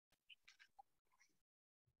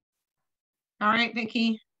All right,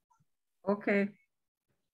 Vicki. Okay.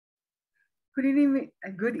 Good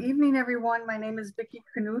evening, everyone. My name is Vicki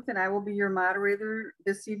Knuth, and I will be your moderator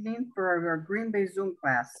this evening for our Green Bay Zoom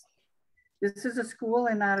class. This is a school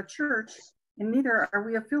and not a church, and neither are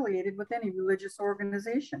we affiliated with any religious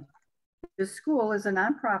organization. This school is a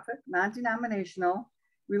nonprofit, non-denominational,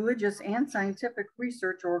 religious, and scientific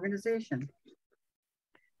research organization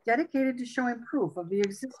dedicated to showing proof of the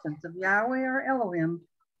existence of Yahweh or Elohim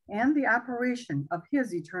and the operation of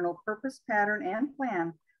his eternal purpose, pattern, and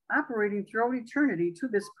plan operating throughout eternity to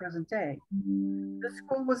this present day. The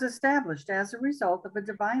school was established as a result of a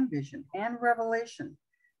divine vision and revelation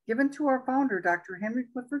given to our founder, Dr. Henry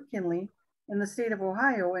Clifford Kinley, in the state of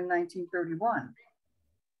Ohio in 1931.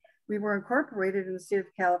 We were incorporated in the state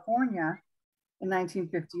of California in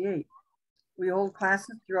 1958. We hold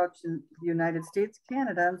classes throughout the United States,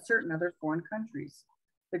 Canada, and certain other foreign countries.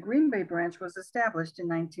 The Green Bay branch was established in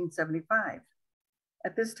 1975.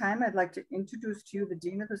 At this time, I'd like to introduce to you the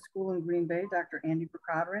Dean of the School in Green Bay, Dr. Andy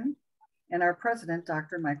Bukadrin, and our President,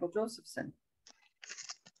 Dr. Michael Josephson.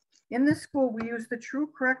 In this school, we use the true,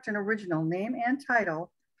 correct, and original name and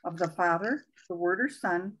title of the Father, the Word or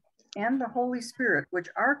Son, and the Holy Spirit, which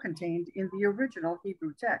are contained in the original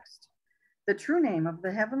Hebrew text. The true name of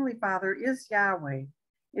the Heavenly Father is Yahweh.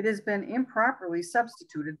 It has been improperly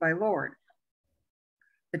substituted by Lord.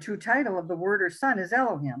 The true title of the Word or Son is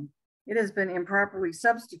Elohim. It has been improperly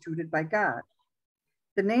substituted by God.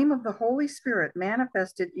 The name of the Holy Spirit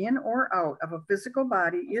manifested in or out of a physical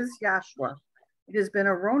body is Yahshua. It has been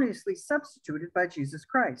erroneously substituted by Jesus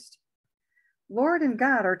Christ. Lord and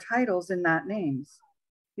God are titles and not names.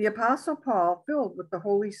 The Apostle Paul, filled with the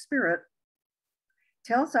Holy Spirit,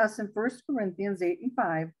 tells us in 1 Corinthians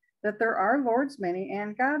 8:5 that there are Lords many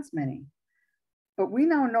and gods many. But we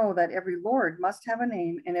now know that every Lord must have a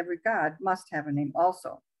name and every God must have a name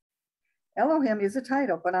also. Elohim is a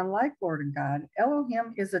title, but unlike Lord and God,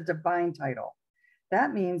 Elohim is a divine title.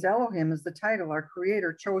 That means Elohim is the title our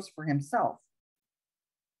Creator chose for himself.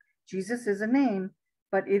 Jesus is a name,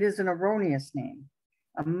 but it is an erroneous name.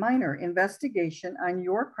 A minor investigation on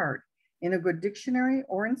your part in a good dictionary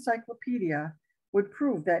or encyclopedia would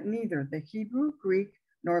prove that neither the Hebrew, Greek,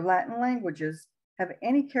 nor Latin languages have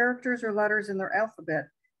any characters or letters in their alphabet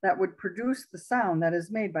that would produce the sound that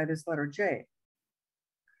is made by this letter J.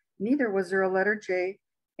 Neither was there a letter J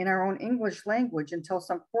in our own English language until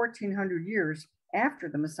some 1400 years after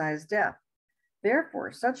the Messiah's death.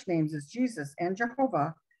 Therefore, such names as Jesus and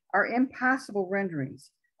Jehovah are impossible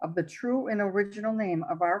renderings of the true and original name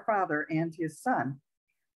of our Father and his Son.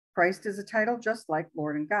 Christ is a title just like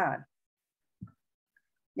Lord and God.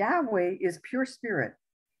 Yahweh is pure spirit,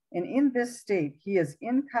 and in this state, he is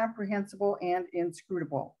incomprehensible and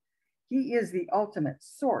inscrutable. He is the ultimate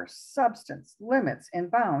source, substance, limits,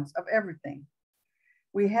 and bounds of everything.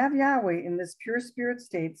 We have Yahweh in this pure spirit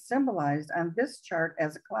state symbolized on this chart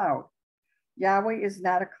as a cloud. Yahweh is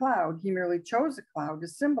not a cloud. He merely chose a cloud to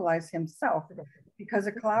symbolize himself because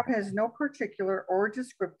a cloud has no particular or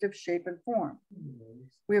descriptive shape and form.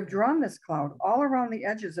 We have drawn this cloud all around the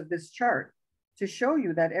edges of this chart to show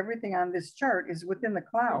you that everything on this chart is within the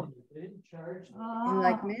cloud. In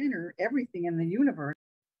like manner, everything in the universe.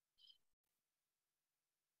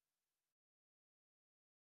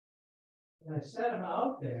 I set them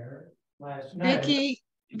out there last night.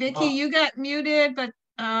 Vicki, you got muted, but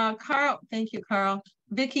Carl, thank you, Carl.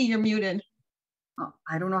 Vicki, you're muted. Oh,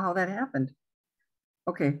 I don't know how that happened.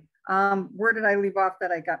 Okay, where did I leave off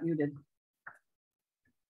that I got muted?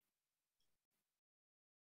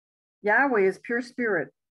 Yahweh is pure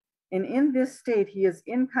spirit, and in this state, he is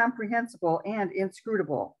incomprehensible and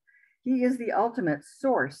inscrutable. He is the ultimate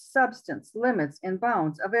source, substance, limits, and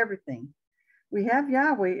bounds of everything. We have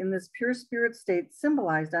Yahweh in this pure spirit state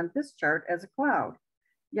symbolized on this chart as a cloud.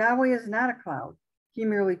 Yahweh is not a cloud. He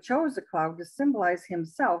merely chose a cloud to symbolize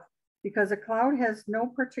himself because a cloud has no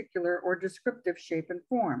particular or descriptive shape and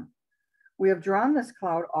form. We have drawn this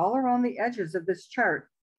cloud all around the edges of this chart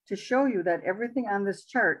to show you that everything on this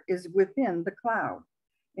chart is within the cloud.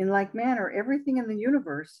 In like manner, everything in the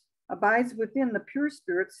universe abides within the pure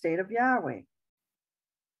spirit state of Yahweh.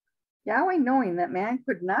 Yahweh, knowing that man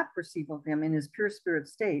could not perceive of him in his pure spirit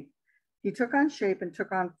state, he took on shape and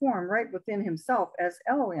took on form right within himself as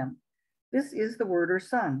Elohim. This is the Word or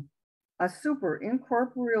Son, a super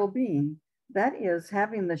incorporeal being, that is,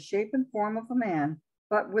 having the shape and form of a man,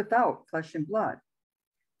 but without flesh and blood.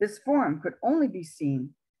 This form could only be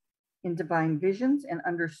seen in divine visions and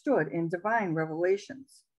understood in divine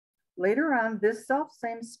revelations. Later on, this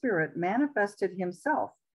self-same spirit manifested himself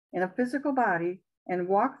in a physical body and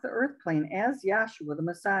walked the earth plane as Yahshua the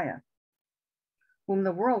Messiah. whom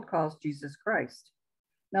the world calls Jesus Christ.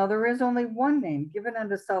 Now there is only one name given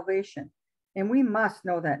unto salvation, and we must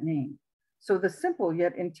know that name. So the simple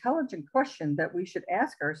yet intelligent question that we should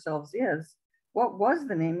ask ourselves is, what was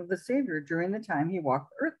the name of the Savior during the time he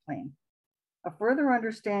walked the earth plane? A further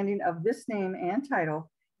understanding of this name and title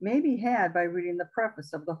may be had by reading the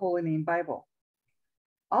preface of the Holy Name Bible.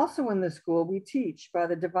 Also in this school, we teach by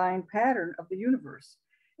the divine pattern of the universe.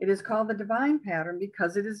 It is called the divine pattern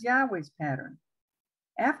because it is Yahweh's pattern.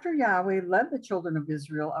 After Yahweh led the children of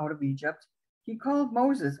Israel out of Egypt, he called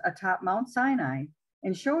Moses atop Mount Sinai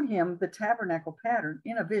and showed him the tabernacle pattern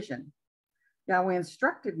in a vision. Yahweh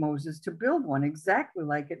instructed Moses to build one exactly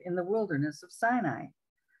like it in the wilderness of Sinai.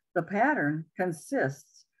 The pattern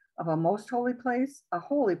consists of a most holy place, a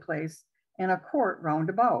holy place, and a court round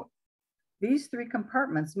about. These three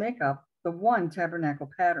compartments make up the one tabernacle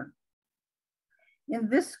pattern. In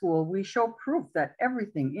this school, we show proof that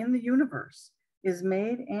everything in the universe is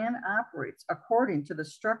made and operates according to the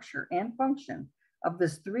structure and function of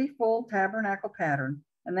this threefold tabernacle pattern,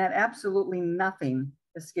 and that absolutely nothing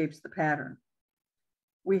escapes the pattern.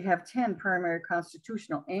 We have 10 primary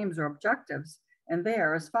constitutional aims or objectives, and they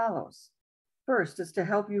are as follows. First is to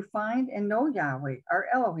help you find and know Yahweh, our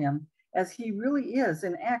Elohim, as he really is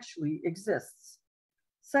and actually exists.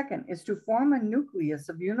 Second is to form a nucleus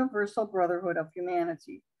of universal brotherhood of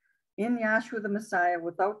humanity in Yahshua the Messiah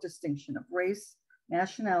without distinction of race,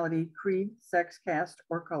 nationality, creed, sex, caste,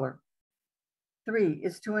 or color. 3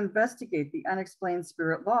 is to investigate the unexplained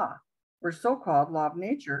spirit law, or so-called law of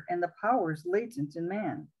nature, and the powers latent in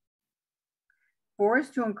man. 4 is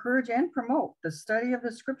to encourage and promote the study of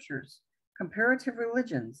the scriptures, comparative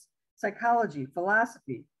religions, psychology,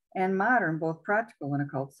 philosophy, and modern, both practical and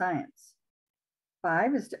occult science.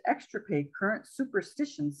 5 is to extirpate current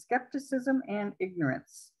superstition, skepticism, and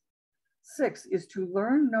ignorance. 6 is to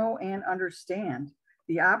learn, know, and understand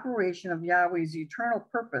the operation of Yahweh's eternal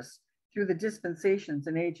purpose through the dispensations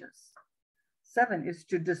and ages. 7 is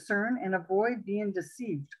to discern and avoid being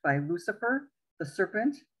deceived by Lucifer, the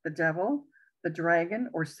serpent, the devil, the dragon,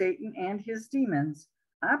 or Satan and his demons,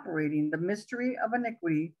 operating the mystery of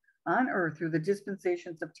iniquity on earth through the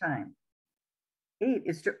dispensations of time. 8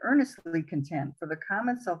 is to earnestly contend for the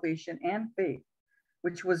common salvation and faith,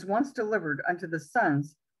 which was once delivered unto the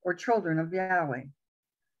sons or children of Yahweh.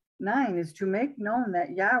 9 is to make known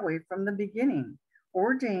that Yahweh from the beginning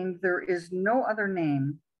ordained there is no other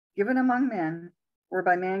name given among men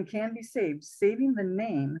whereby man can be saved, saving the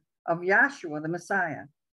name of Yahshua the Messiah.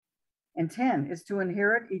 And 10 is to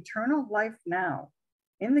inherit eternal life now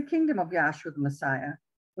in the kingdom of Yahshua the Messiah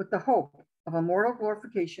with the hope of immortal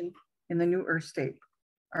glorification in the new earth state.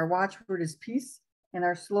 Our watchword is peace, and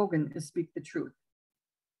our slogan is speak the truth.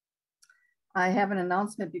 I have an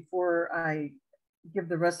announcement before I give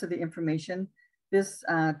the rest of the information. This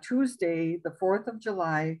Tuesday, the 4th of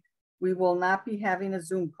July, we will not be having a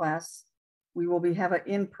Zoom class. We will have an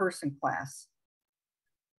in-person class.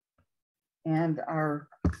 And our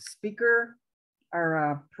speaker,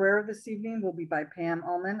 our prayer this evening will be by Pam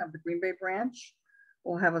Ullman of the Green Bay branch.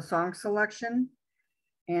 We'll have a song selection,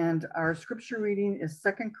 and our scripture reading is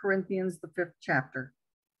 2 Corinthians, the 5th chapter.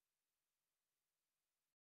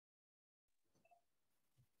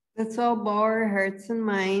 Let's all bow our hearts and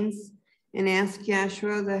minds and ask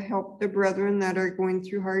Yahshua to help the brethren that are going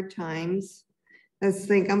through hard times. Let's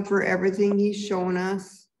thank him for everything he's shown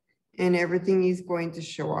us and everything he's going to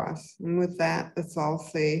show us. And with that, let's all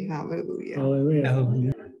say hallelujah. Hallelujah.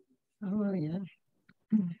 Hallelujah. Hallelujah.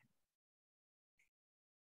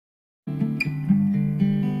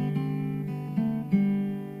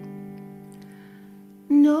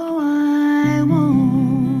 No, I won't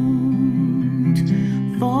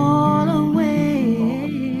fall away.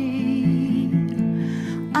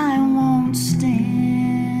 I won't stand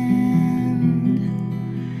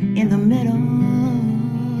in the middle.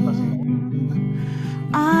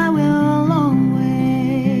 I will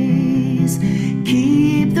always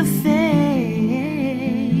keep the faith,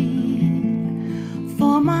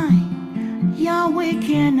 for my Yahweh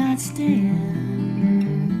cannot stand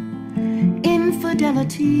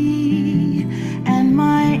infidelity, and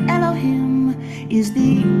my Elohim is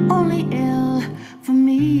the only El for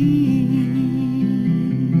me.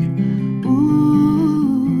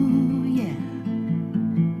 Ooh, yeah.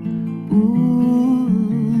 Ooh,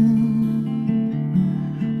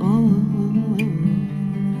 oh.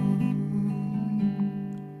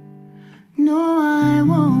 No, I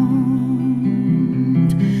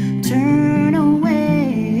won't turn away.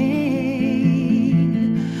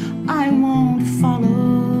 I won't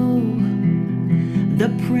follow the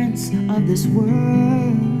prince of this world.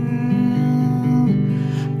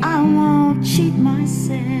 I won't cheat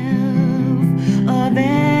myself of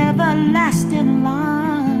everlasting life.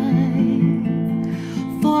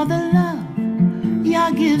 For the love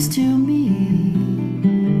Yah gives to me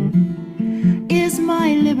is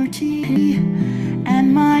my liberty,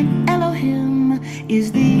 and my Elohim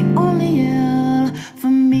is the only El for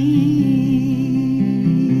me.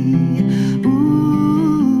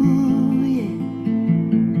 Ooh, yeah.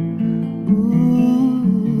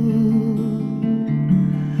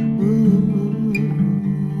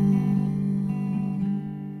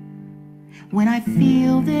 When I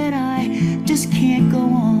feel that I just can't go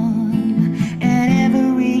on, and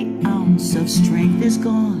every ounce of strength is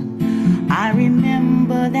gone, I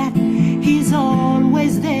remember that He's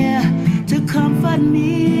always there to comfort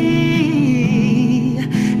me.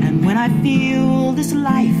 And when I feel this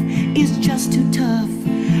life is just too tough,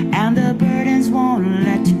 and the burdens won't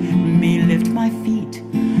let me lift my feet,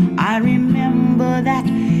 I remember that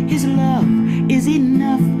His love is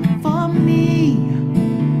enough for me,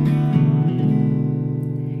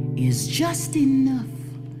 is just enough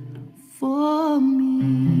for me.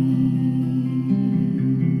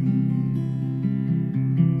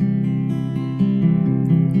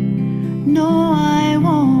 No, I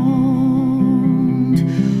won't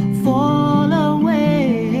fall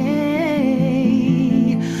away.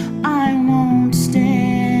 I won't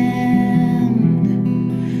stand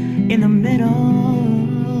in the middle.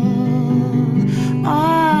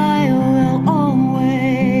 I will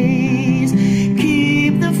always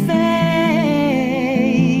keep the faith,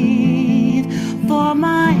 for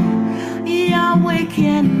my Yahweh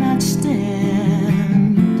cannot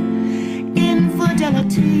stand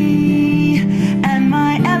infidelity, and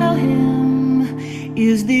my Elohim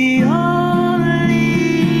is the only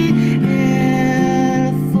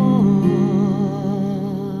El for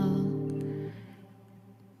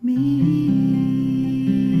me.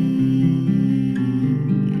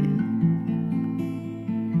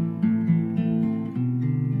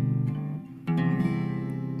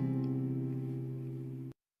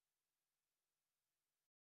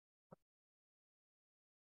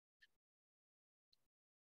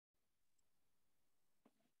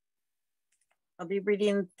 I'll be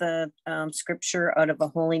reading the scripture out of a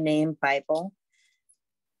Holy Name Bible,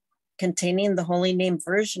 containing the Holy Name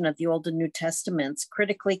version of the Old and New Testaments,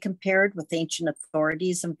 critically compared with ancient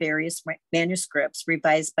authorities and various manuscripts,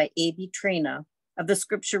 revised by A.B. Trena of the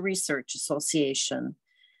Scripture Research Association.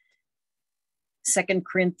 2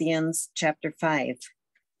 Corinthians chapter 5.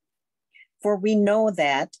 For we know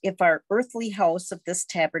that if our earthly house of this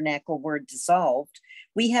tabernacle were dissolved,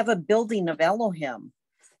 we have a building of Elohim,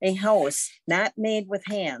 a house not made with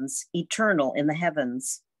hands, eternal in the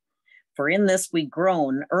heavens. For in this we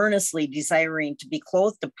groan, earnestly desiring to be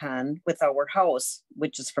clothed upon with our house,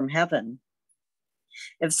 which is from heaven.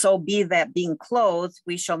 If so be that being clothed,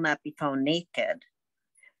 we shall not be found naked.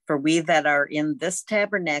 For we that are in this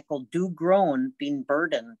tabernacle do groan, being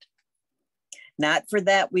burdened. Not for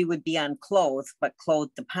that we would be unclothed, but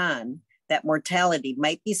clothed upon, that mortality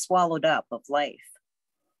might be swallowed up of life.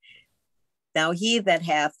 Now he that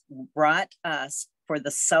hath brought us for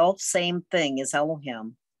the self same thing is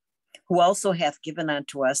Elohim, who also hath given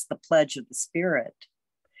unto us the pledge of the Spirit.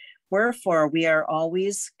 Wherefore we are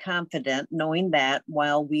always confident, knowing that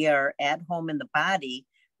while we are at home in the body,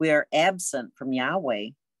 we are absent from Yahweh.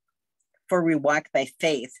 For we walk by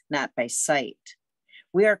faith, not by sight.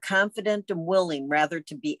 We are confident and willing rather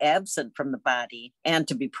to be absent from the body and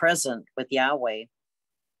to be present with Yahweh.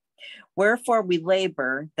 Wherefore we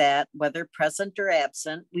labor that, whether present or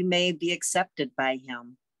absent, we may be accepted by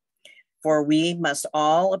him. For we must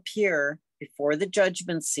all appear before the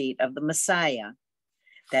judgment seat of the Messiah,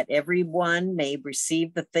 that every one may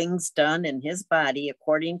receive the things done in his body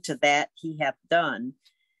according to that he hath done,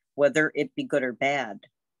 whether it be good or bad.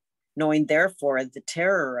 Knowing therefore the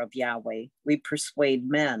terror of Yahweh, we persuade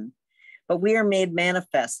men. But we are made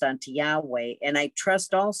manifest unto Yahweh, and I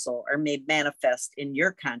trust also are made manifest in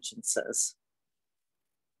your consciences.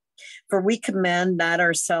 For we commend not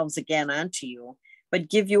ourselves again unto you, but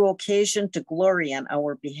give you occasion to glory on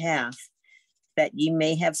our behalf, that ye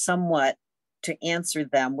may have somewhat to answer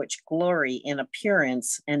them which glory in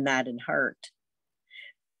appearance and not in heart.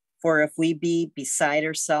 For if we be beside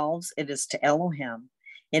ourselves, it is to Elohim,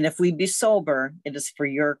 and if we be sober, it is for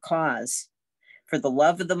your cause. For the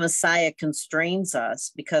love of the Messiah constrains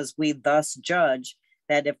us, because we thus judge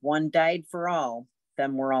that if one died for all,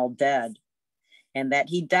 then we're all dead. And that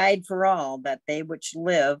he died for all, that they which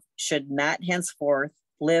live should not henceforth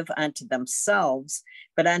live unto themselves,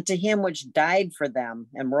 but unto him which died for them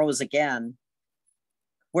and rose again.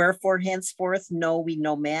 Wherefore henceforth know we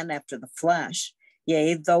no man after the flesh.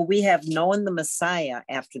 Yea, though we have known the Messiah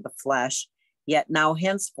after the flesh, yet now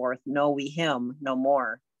henceforth know we him no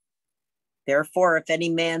more. Therefore, if any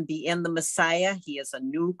man be in the Messiah, he is a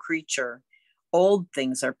new creature. Old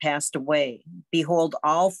things are passed away. Behold,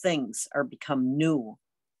 all things are become new.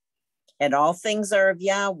 And all things are of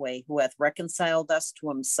Yahweh, who hath reconciled us to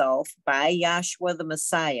himself by Yahshua the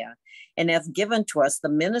Messiah, and hath given to us the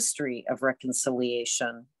ministry of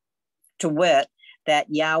reconciliation. To wit, that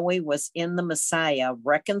Yahweh was in the Messiah,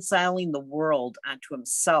 reconciling the world unto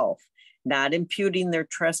himself, not imputing their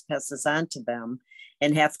trespasses unto them,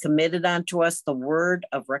 and hath committed unto us the word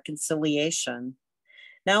of reconciliation.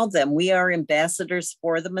 Now then, we are ambassadors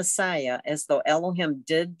for the Messiah, as though Elohim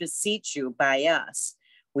did beseech you by us.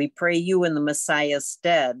 We pray you in the Messiah's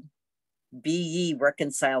stead, be ye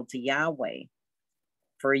reconciled to Yahweh.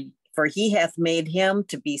 For he hath made him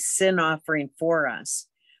to be sin offering for us.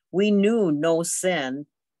 We knew no sin,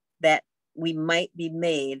 that we might be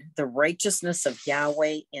made the righteousness of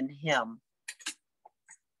Yahweh in him.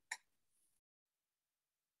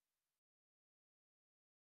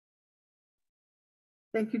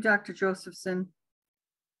 Thank you, Dr. Josephson.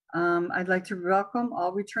 I'd like to welcome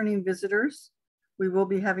all returning visitors. We will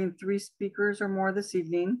be having 3 speakers or more this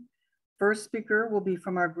evening. First speaker will be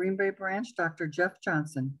from our Green Bay branch, Dr. Jeff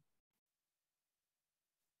Johnson.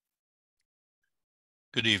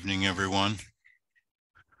 Good evening, everyone.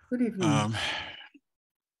 Good evening.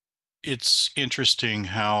 It's interesting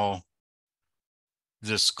how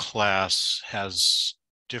this class has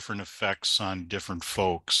different effects on different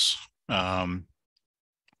folks. Having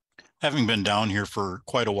been down here for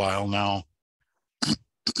quite a while now,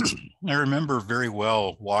 I remember very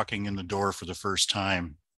well walking in the door for the first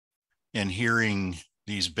time and hearing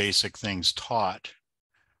these basic things taught,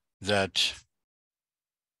 that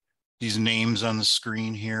these names on the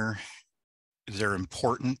screen here, they're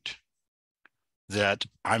important, that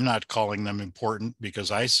I'm not calling them important because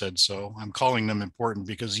I said so. I'm calling them important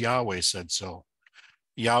because Yahweh said so.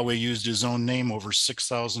 Yahweh used his own name over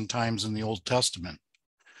 6,000 times in the Old Testament.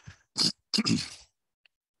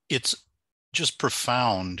 It's just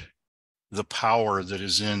profound, the power that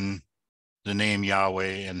is in the name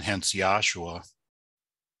Yahweh and hence Yahshua,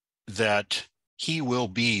 that he will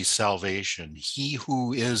be salvation. He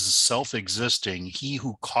who is self-existing, he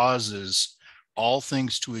who causes all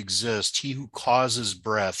things to exist, he who causes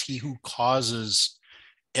breath, he who causes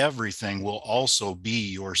everything will also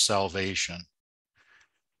be your salvation.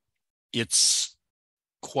 It's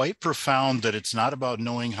quite profound that it's not about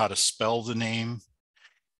knowing how to spell the name.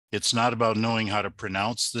 It's not about knowing how to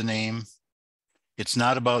pronounce the name. It's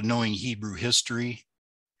not about knowing Hebrew history.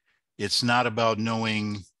 It's not about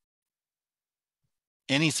knowing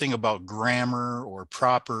anything about grammar or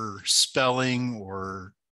proper spelling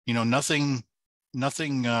or, nothing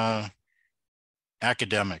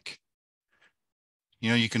academic.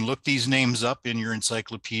 You can look these names up in your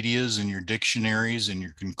encyclopedias and your dictionaries and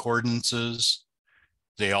your concordances.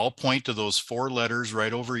 They all point to those 4 letters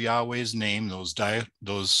right over Yahweh's name,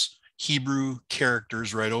 those Hebrew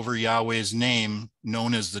characters right over Yahweh's name,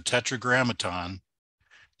 known as the Tetragrammaton.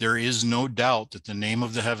 There is no doubt that the name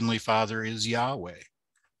of the Heavenly Father is Yahweh.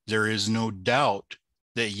 There is no doubt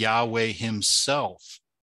that Yahweh himself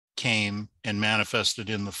came and manifested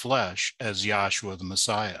in the flesh as Yahshua the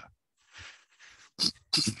Messiah.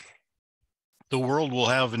 The world will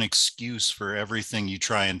have an excuse for everything you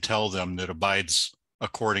try and tell them that abides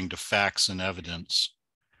according to facts and evidence.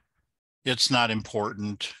 It's not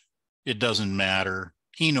important. It doesn't matter.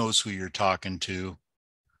 He knows who you're talking to.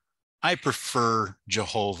 I prefer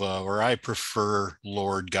Jehovah, or I prefer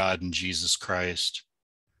Lord God and Jesus Christ.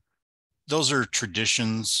 Those are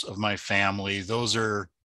traditions of my family. Those are,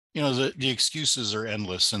 the excuses are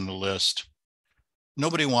endless in the list.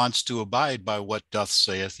 Nobody wants to abide by what doth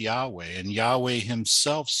saith Yahweh, and Yahweh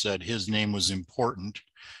himself said his name was important.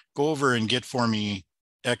 Go over and get for me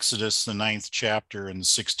Exodus, the 9th chapter and the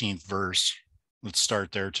 16th verse. Let's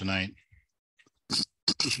start there tonight.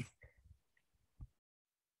 Do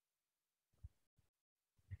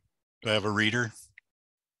I have a reader?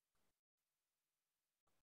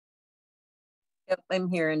 Yep, I'm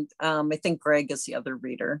here, and I think Greg is the other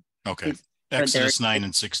reader. Okay. Exodus 9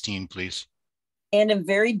 and 16, please. And in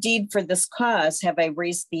very deed for this cause have I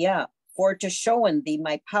raised thee up, for to show in thee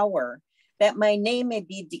my power, that my name may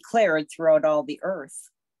be declared throughout all the earth.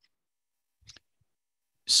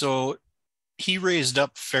 So he raised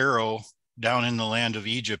up Pharaoh down in the land of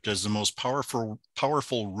Egypt as the most powerful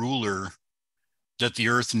ruler that the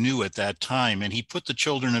earth knew at that time. And he put the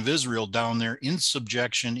children of Israel down there in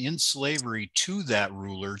subjection, in slavery to that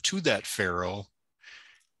ruler, to that Pharaoh.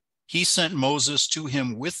 He sent Moses to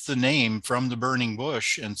him with the name from the burning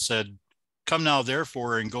bush and said, "Come now,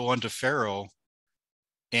 therefore, and go unto Pharaoh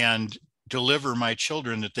and deliver my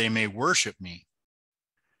children that they may worship me."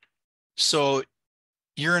 So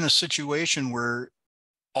you're in a situation where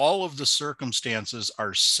all of the circumstances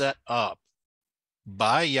are set up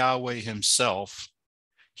by Yahweh himself.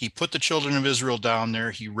 He put the children of Israel down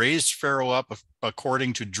there. He raised Pharaoh up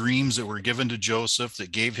according to dreams that were given to Joseph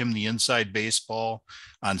that gave him the inside baseball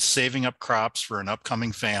on saving up crops for an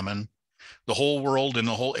upcoming famine. The whole world and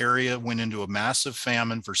the whole area went into a massive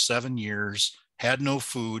famine for 7 years, had no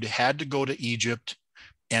food, had to go to Egypt,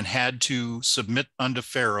 and had to submit unto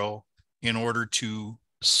Pharaoh in order to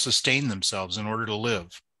sustain themselves, in order to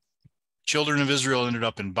live. Children of Israel ended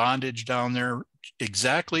up in bondage down there,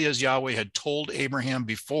 exactly as Yahweh had told Abraham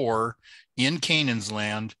before in Canaan's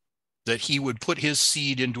land, that he would put his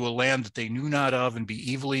seed into a land that they knew not of and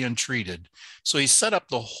be evilly entreated. So he set up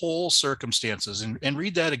the whole circumstances. And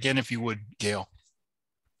read that again, if you would, Gail,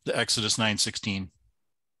 the Exodus 9:16.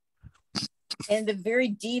 And the very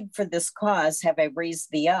deed for this cause have I raised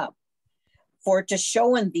thee up, for to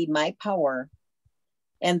show in thee my power,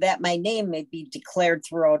 and that my name may be declared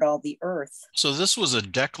throughout all the earth. So this was a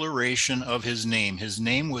declaration of his name. His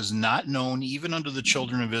name was not known even unto the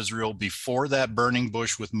children of Israel before that burning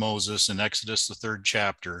bush with Moses in Exodus, the 3rd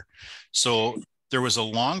chapter. So there was a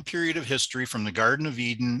long period of history from the Garden of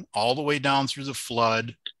Eden all the way down through the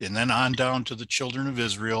flood, and then on down to the children of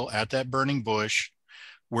Israel at that burning bush,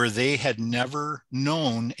 where they had never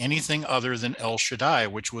known anything other than El Shaddai,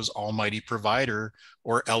 which was Almighty Provider,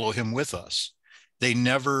 or Elohim with us. They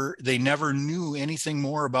never knew anything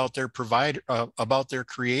more about their provider, about their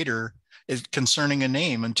creator concerning a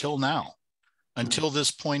name until now. Until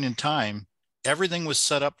this point in time, everything was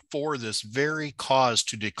set up for this very cause,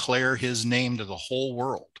 to declare his name to the whole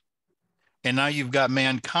world. And now you've got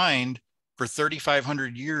mankind for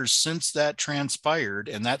 3,500 years since that transpired,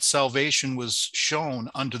 and that salvation was shown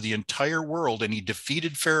unto the entire world, and he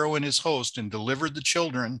defeated Pharaoh and his host and delivered the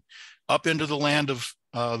children up into the land of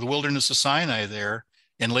the wilderness of Sinai there,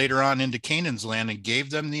 and later on into Canaan's land, and gave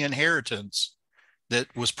them the inheritance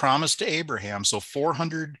that was promised to Abraham. So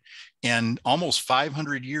 400 and almost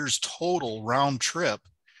 500 years total round trip,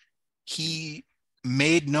 he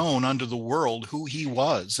made known unto the world who he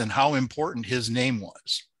was and how important his name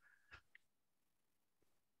was.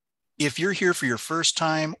 If you're here for your first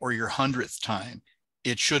time or your 100th time,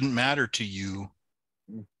 it shouldn't matter to you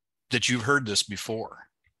that you've heard this before.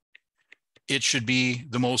 It should be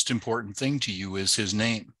the most important thing to you is his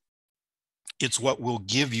name. It's what will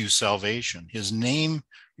give you salvation. His name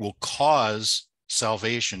will cause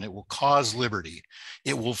salvation. It will cause liberty.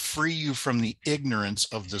 It will free you from the ignorance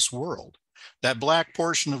of this world. That black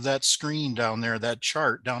portion of that screen down there, that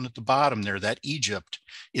chart down at the bottom there, that Egypt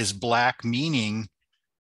is black, meaning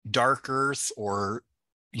dark earth, or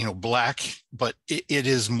black, but it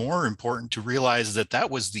is more important to realize that that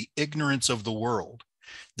was the ignorance of the world.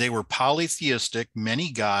 They were polytheistic,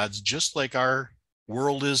 many gods, just like our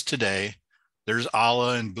world is today. There's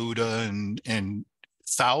Allah and Buddha and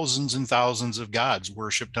thousands and thousands of gods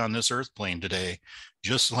worshipped on this earth plane today,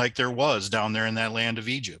 just like there was down there in that land of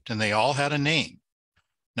Egypt. And they all had a name.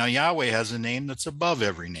 Now Yahweh has a name that's above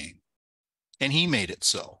every name, and he made it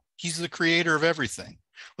so. He's the creator of everything.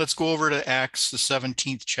 Let's go over to Acts, the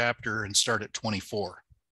 17th chapter, and start at 24.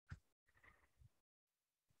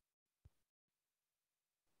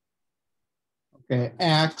 Okay,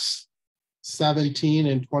 Acts 17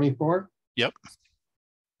 and 24. Yep.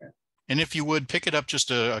 Okay. And if you would, pick it up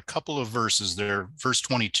just a couple of verses there, verse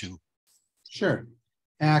 22. Sure.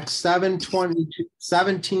 Acts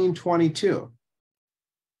 17, 22.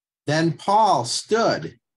 Then Paul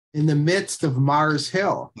stood in the midst of Mars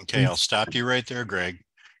Hill. Okay, I'll stop you right there, Greg.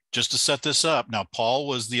 Just to set this up. Now, Paul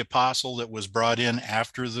was the apostle that was brought in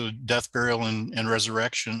after the death, burial, and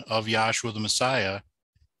resurrection of Yahshua the Messiah.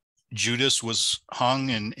 Judas was hung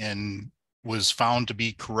and was found to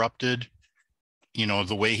be corrupted.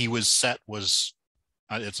 The way he was set was,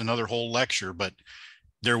 it's another whole lecture, but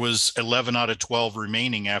there was 11 out of 12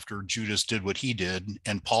 remaining after Judas did what he did.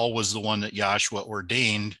 And Paul was the one that Yahshua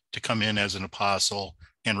ordained to come in as an apostle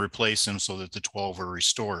and replace him so that the 12 are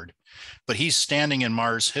restored. But he's standing in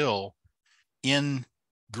Mars Hill in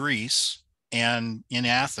Greece and in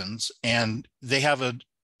Athens, and they have an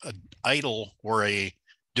idol or a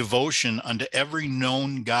devotion unto every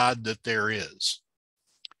known god that there is.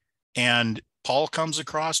 And Paul comes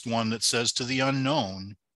across one that says to the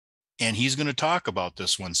unknown, and he's going to talk about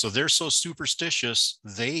this one. So they're so superstitious,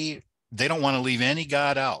 they don't want to leave any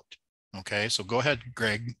god out. Okay, so go ahead,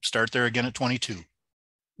 Greg, start there again at 22.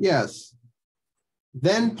 Yes.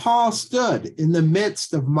 Then Paul stood in the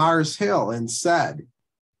midst of Mars Hill and said,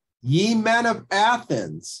 Ye men of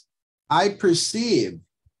Athens, I perceive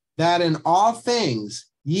that in all things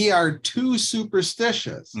ye are too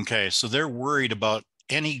superstitious. Okay, so they're worried about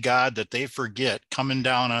any god that they forget coming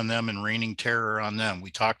down on them and raining terror on them.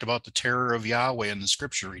 We talked about the terror of Yahweh in the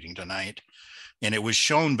scripture reading tonight, and it was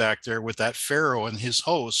shown back there with that Pharaoh and his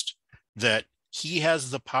host that he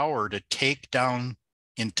has the power to take down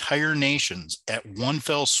entire nations at one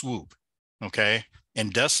fell swoop, okay,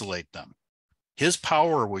 and desolate them. His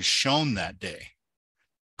power was shown that day.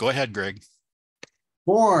 Go ahead, Greg.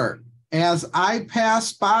 For as I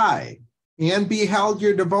passed by and beheld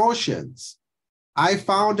your devotions, I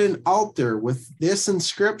found an altar with this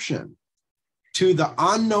inscription, to the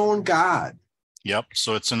unknown God. Yep,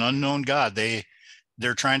 so it's an unknown God.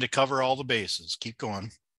 They're trying to cover all the bases. Keep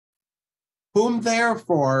going. Whom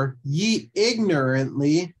therefore ye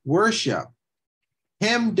ignorantly worship.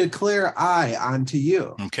 Him declare I unto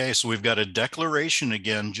you. Okay, so we've got a declaration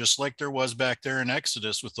again, just like there was back there in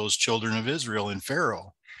Exodus with those children of Israel and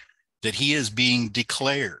Pharaoh, that he is being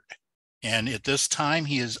declared. And at this time,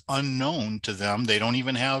 he is unknown to them. They don't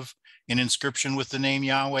even have an inscription with the name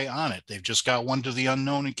Yahweh on it. They've just got one to the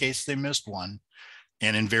unknown in case they missed one.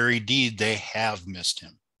 And in very deed, they have missed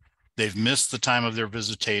him. They've missed the time of their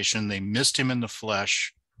visitation. They missed him in the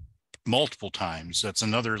flesh multiple times. That's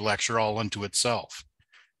another lecture all unto itself.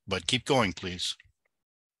 But keep going, please.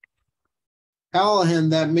 Elohim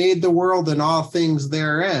that made the world and all things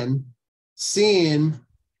therein, seeing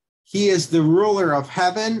he is the ruler of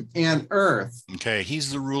heaven and earth. Okay, he's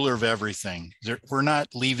the ruler of everything. We're not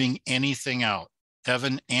leaving anything out.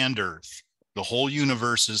 Heaven and earth. The whole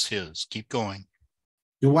universe is his. Keep going.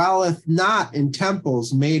 Dwelleth not in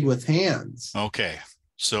temples made with hands. Okay,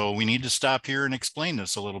 so we need to stop here and explain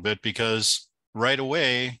this a little bit, because right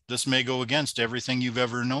away, this may go against everything you've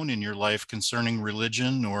ever known in your life concerning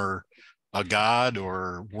religion or a god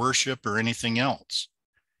or worship or anything else.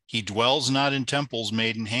 He dwells not in temples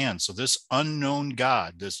made in hands. So this unknown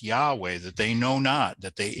God, this Yahweh that they know not,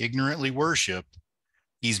 that they ignorantly worship,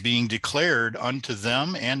 he's being declared unto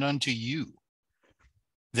them and unto you,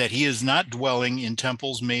 that he is not dwelling in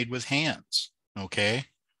temples made with hands, okay?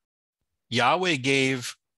 Yahweh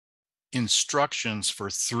gave instructions for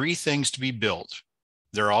 3 things to be built.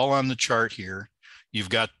 They're all on the chart here. You've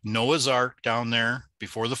got Noah's Ark down there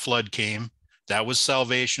before the flood came. That was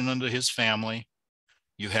salvation unto his family.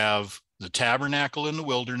 You have the tabernacle in the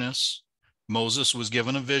wilderness. Moses was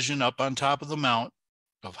given a vision up on top of the mount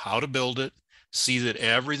of how to build it. See that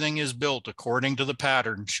everything is built according to the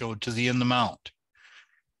pattern showed to thee in the mount.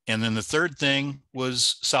 And then the third thing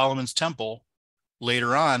was Solomon's temple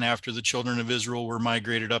later on, after the children of Israel were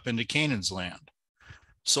migrated up into Canaan's land.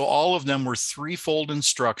 So all of them were threefold in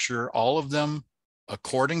structure, all of them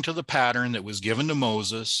according to the pattern that was given to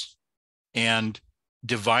Moses and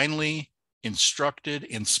divinely instructed,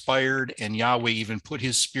 inspired, and Yahweh even put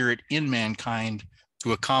his spirit in mankind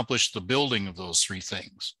to accomplish the building of those 3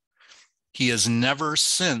 things. He has never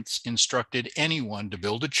since instructed anyone to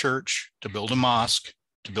build a church, to build a mosque,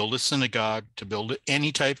 to build a synagogue, to build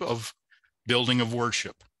any type of building of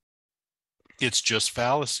worship. It's just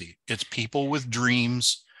fallacy. It's people with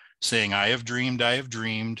dreams saying, I have dreamed,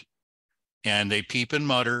 and they peep and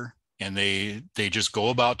mutter, and they just go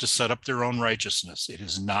about to set up their own righteousness. It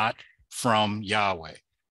is not from Yahweh.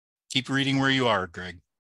 Keep reading where you are, Greg.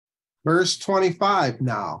 Verse 25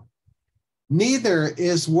 now. Neither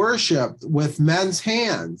is worshipped with men's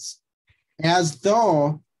hands, as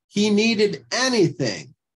though he needed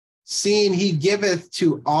anything, seeing he giveth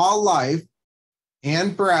to all life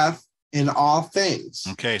and breath in all things.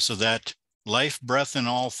 Okay, so that life, breath, in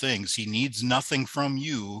all things, he needs nothing from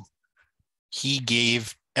you. He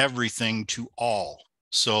gave everything to all.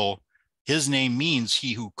 So his name means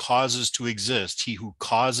he who causes to exist, he who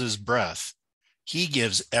causes breath. He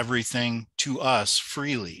gives everything to us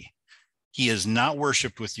freely. He is not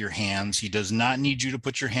worshiped with your hands. He does not need you to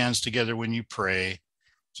put your hands together when you pray.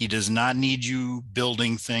 He does not need you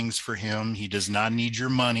building things for him. He does not need your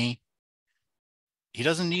money. He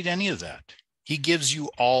doesn't need any of that. He gives you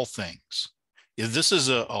all things. This is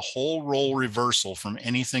a whole role reversal from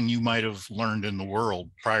anything you might have learned in the world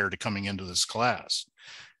prior to coming into this class.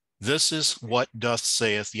 This is what doth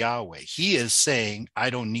saith Yahweh. He is saying, I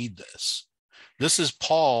don't need this. This is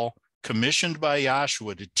Paul commissioned by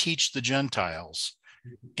Yahshua to teach the Gentiles.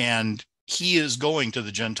 And he is going to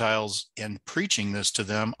the Gentiles and preaching this to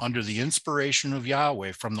them under the inspiration of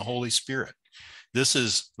Yahweh from the Holy Spirit. This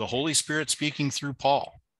is the Holy Spirit speaking through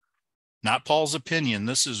Paul, not Paul's opinion.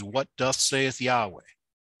 This is what doth saith Yahweh.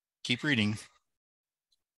 Keep reading.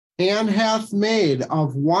 and hath made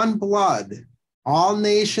of one blood all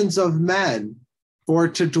nations of men for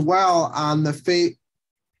to dwell on the face,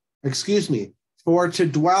 for to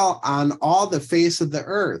dwell on all the face of the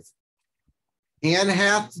earth, and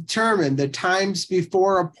hath determined the times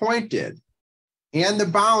before appointed, and the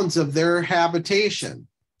bounds of their habitation.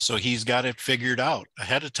 So he's got it figured out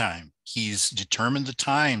ahead of time. He's determined the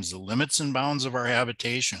times, the limits and bounds of our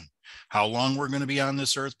habitation, how long we're going to be on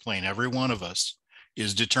this earth plane. Every one of us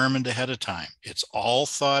is determined ahead of time. It's all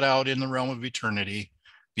thought out in the realm of eternity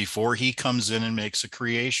before he comes in and makes a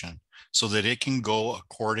creation so that it can go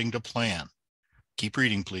according to plan. Keep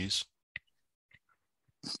reading, please.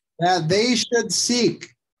 That they should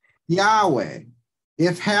seek Yahweh,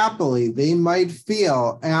 if happily they might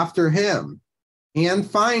feel after him and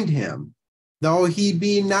find him, though he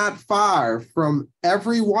be not far from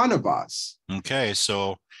every one of us. Okay,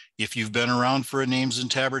 so if you've been around for a Names and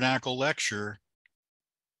Tabernacle lecture,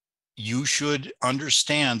 you should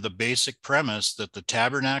understand the basic premise that the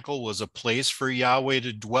tabernacle was a place for Yahweh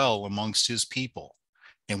to dwell amongst his people.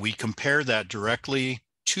 And we compare that directly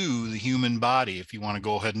to the human body. If you want to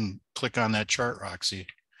go ahead and click on that chart, Roxy.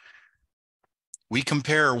 We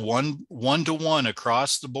compare one to one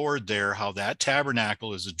across the board there, how that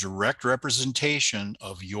tabernacle is a direct representation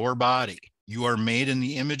of your body. You are made in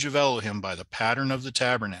the image of Elohim by the pattern of the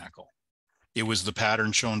tabernacle. It was the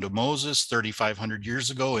pattern shown to Moses 3,500 years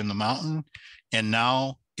ago in the mountain, and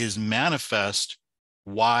now is manifest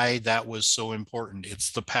why that was so important.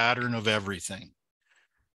 It's the pattern of everything,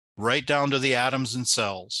 right down to the atoms and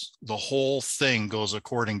cells. The whole thing goes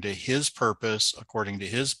according to his purpose, according to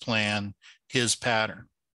his plan, his pattern.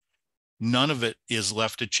 None of it is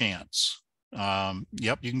left to chance.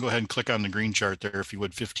 Yep, you can go ahead and click on the green chart there if you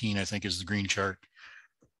would. 15, I think, is the green chart.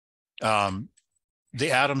 The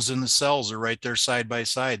atoms and the cells are right there side by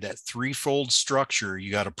side, that threefold structure. You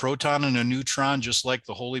got a proton and a neutron, just like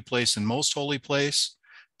the holy place and most holy place.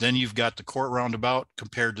 Then you've got the court roundabout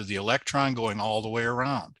compared to the electron going all the way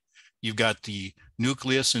around. You've got the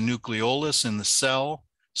nucleus and nucleolus in the cell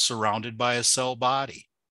surrounded by a cell body.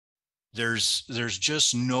 There's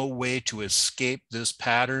just no way to escape this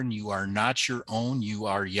pattern. You are not your own, you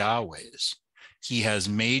are Yahweh's. He has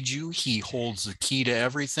made you, he holds the key to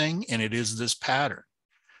everything, and it is this pattern.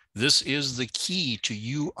 This is the key to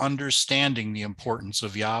you understanding the importance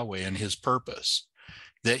of Yahweh and his purpose,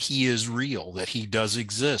 that he is real, that he does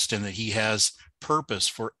exist, and that he has purpose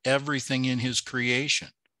for everything in his creation.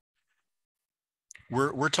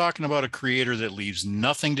 We're talking about a creator that leaves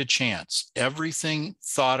nothing to chance, everything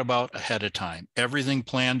thought about ahead of time, everything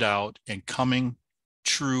planned out and coming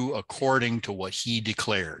true according to what he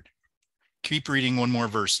declared. Keep reading one more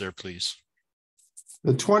verse there, please.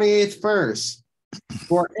 The 28th verse.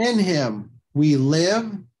 For in him we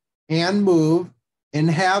live and move and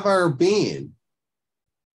have our being,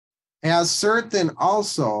 as certain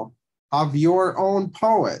also of your own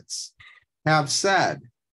poets have said,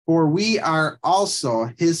 for we are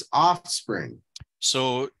also his offspring.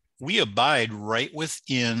 So we abide right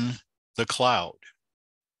within the cloud.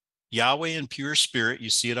 Yahweh in pure spirit, you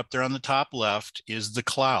see it up there on the top left, is the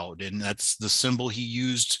cloud. And that's the symbol he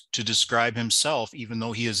used to describe himself, even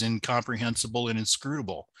though he is incomprehensible and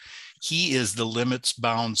inscrutable. He is the limits,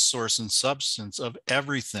 bounds, source, and substance of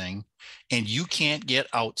everything. And you can't get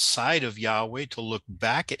outside of Yahweh to look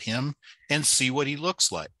back at him and see what he looks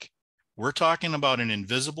like. We're talking about an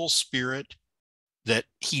invisible spirit that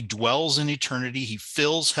he dwells in eternity. He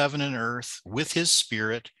fills heaven and earth with his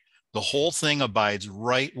spirit. The whole thing abides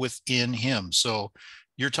right within him. So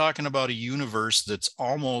you're talking about a universe that's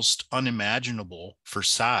almost unimaginable for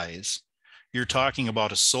size. You're talking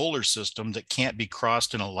about a solar system that can't be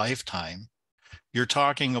crossed in a lifetime. You're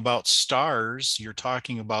talking about stars. You're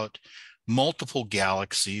talking about multiple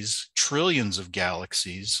galaxies, trillions of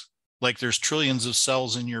galaxies, like there's trillions of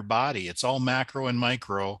cells in your body. It's all macro and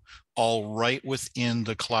micro, all right within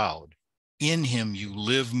the cloud. In him you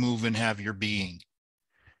live, move, and have your being.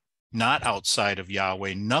 Not outside of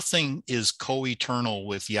Yahweh. Nothing is co-eternal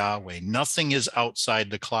with Yahweh. Nothing is outside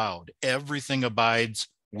the cloud. Everything abides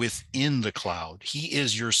within the cloud. He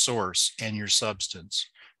is your source and your substance,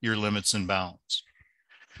 your limits and bounds.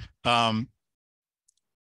 From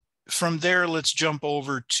there, let's jump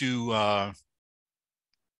over to,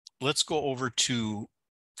 let's go over to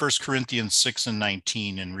 1 Corinthians 6 and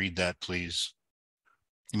 19 and read that, please.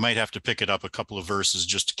 You might have to pick it up a couple of verses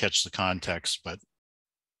just to catch the context, but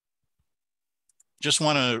just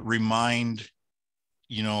want to remind,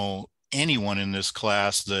 anyone in this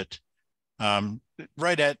class that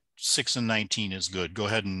right at 6 and 19 is good. Go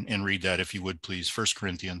ahead and read that if you would, please. 1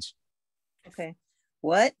 Corinthians. Okay.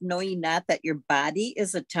 What? Know ye not that your body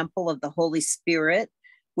is a temple of the Holy Spirit,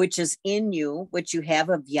 which is in you, which you have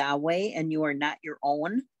of Yahweh, and you are not your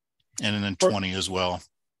own? And then 20 as well.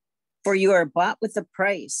 For you are bought with a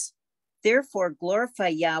price. Therefore, glorify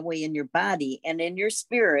Yahweh in your body and in your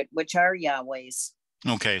spirit, which are Yahweh's.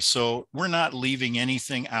 Okay, so we're not leaving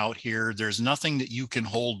anything out here. There's nothing that you can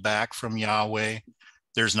hold back from Yahweh.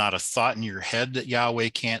 There's not a thought in your head that Yahweh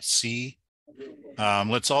can't see.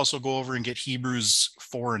 Let's also go over and get Hebrews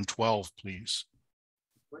 4 and 12, please.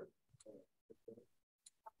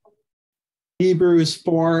 Hebrews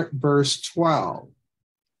 4, verse 12.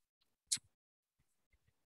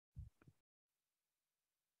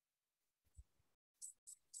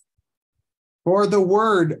 For the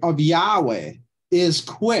word of Yahweh is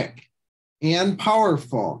quick and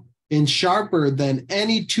powerful and sharper than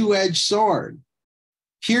any two-edged sword,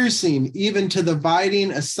 piercing even to the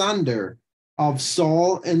dividing asunder of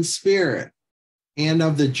soul and spirit, and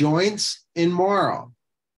of the joints and marrow,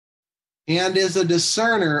 and is a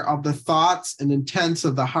discerner of the thoughts and intents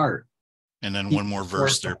of the heart. And then one more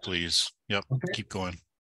verse there, please. Yep, okay. Keep going.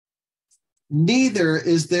 Neither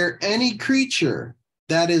is there any creature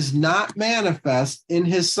that is not manifest in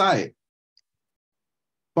his sight,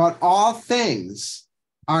 but all things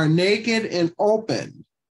are naked and open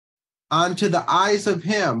unto the eyes of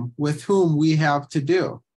him with whom we have to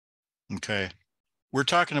do. Okay. We're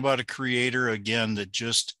talking about a creator again that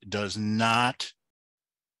just does not,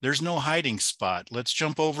 there's no hiding spot. Let's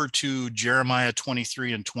jump over to Jeremiah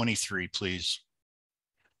 23 and 23, please.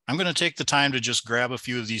 I'm going to take the time to just grab a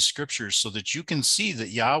few of these scriptures so that you can see that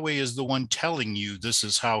Yahweh is the one telling you this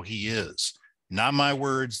is how he is. Not my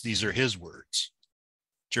words, these are his words.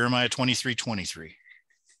 Jeremiah 23, 23.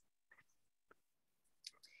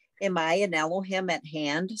 Am I an Elohim at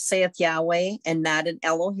hand, saith Yahweh, and not an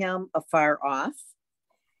Elohim afar off?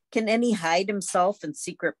 Can any hide himself in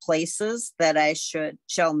secret places that I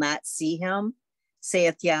shall not see him,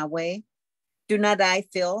 saith Yahweh? Do not I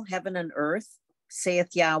fill heaven and earth,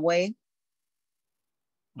 saith Yahweh?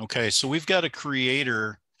 Okay, so we've got a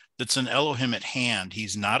creator that's an Elohim at hand.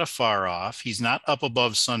 He's not afar off. He's not up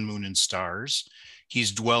above sun, moon, and stars.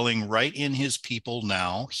 He's dwelling right in his people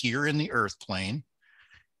now, here in the earth plane.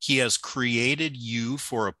 He has created you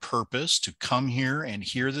for a purpose to come here and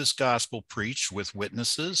hear this gospel preached with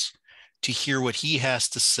witnesses, to hear what he has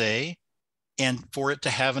to say, and for it to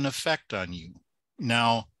have an effect on you.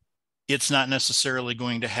 Now, it's not necessarily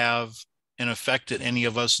going to have an effect that any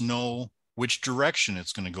of us know which direction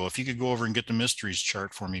it's going to go. If you could go over and get the mysteries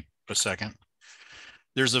chart for me a second.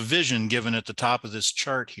 There's a vision given at the top of this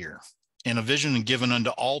chart here, and a vision given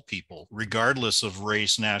unto all people, regardless of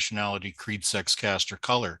race, nationality, creed, sex, caste, or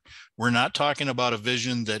color. We're not talking about a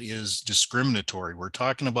vision that is discriminatory. We're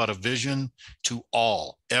talking about a vision to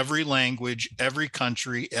all, every language, every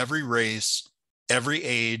country, every race, every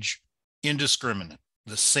age, indiscriminate.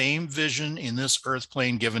 The same vision in this earth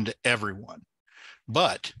plane given to everyone.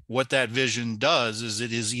 But what that vision does is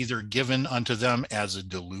it is either given unto them as a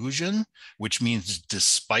delusion, which means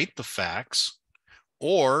despite the facts,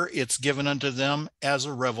 or it's given unto them as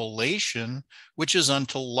a revelation, which is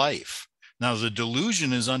unto life. Now, the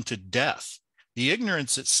delusion is unto death. The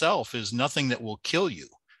ignorance itself is nothing that will kill you.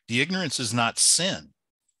 The ignorance is not sin.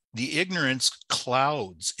 The ignorance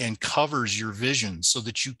clouds and covers your vision so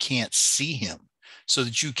that you can't see him, so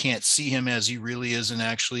that you can't see him as he really is and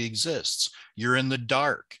actually exists. You're in the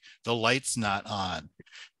dark. The light's not on.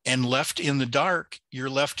 And left in the dark, you're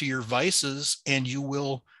left to your vices, and you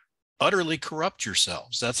will utterly corrupt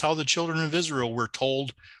yourselves. That's how the children of Israel were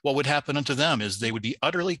told what would happen unto them, is they would be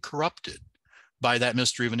utterly corrupted by that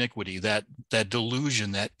mystery of iniquity, that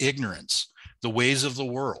delusion, that ignorance, the ways of the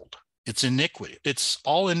world. It's iniquity. It's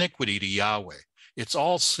all iniquity to Yahweh. It's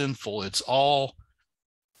all sinful. It's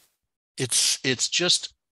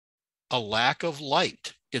just a lack of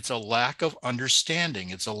light. It's a lack of understanding.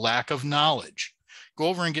 It's a lack of knowledge. Go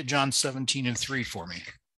over and get John 17 and 3 for me.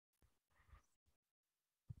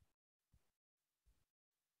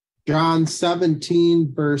 John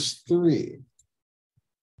 17, verse 3.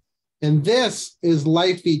 And this is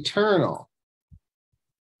life eternal,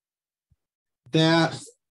 that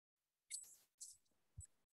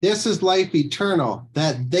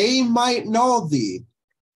they might know thee,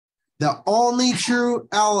 the only true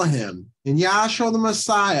Elohim, and Yahshua the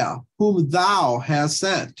Messiah, whom thou hast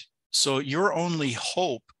sent. So your only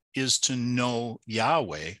hope is to know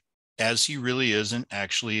Yahweh as he really is and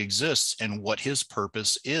actually exists, and what his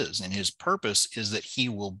purpose is. And his purpose is that he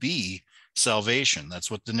will be salvation. That's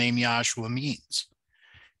what the name Yahshua means.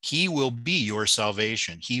 He will be your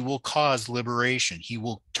salvation. He will cause liberation. He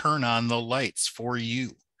will turn on the lights for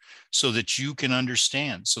you. so that you can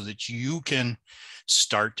understand, so that you can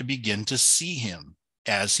start to begin to see him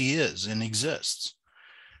as he is and exists.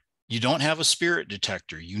 You don't have a spirit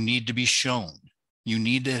detector. You need to be shown. You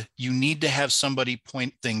need to have somebody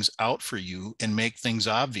point things out for you and make things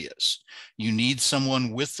obvious. You need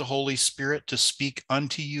someone with the Holy Spirit to speak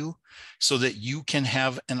unto you so that you can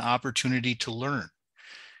have an opportunity to learn.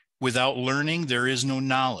 Without learning, there is no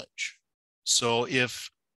knowledge. So if,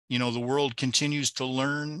 the world continues to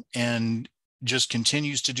learn and just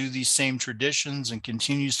continues to do these same traditions and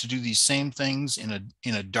continues to do these same things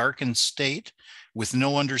in a darkened state with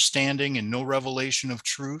no understanding and no revelation of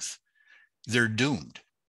truth, they're doomed.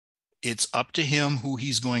 It's up to him who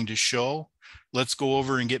he's going to show. Let's go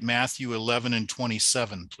over and get Matthew 11 and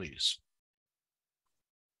 27, please.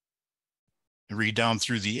 Read down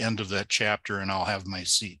through the end of that chapter and I'll have my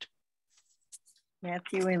seat.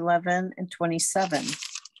 Matthew 11 and 27.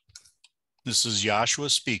 This is Joshua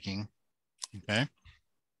speaking. Okay.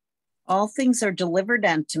 All things are delivered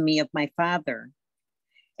unto me of my Father,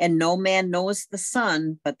 and no man knows the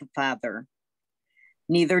Son but the Father.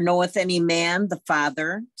 Neither knoweth any man the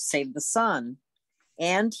Father save the Son,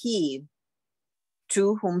 and he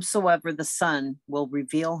to whomsoever the Son will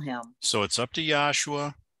reveal him. So it's up to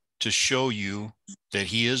Joshua to show you that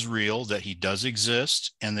he is real, that he does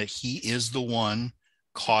exist, and that he is the one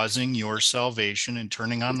causing your salvation and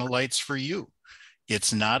turning on the lights for you.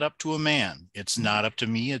 It's not up to a man. It's not up to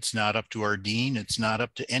me. It's not up to our dean. It's not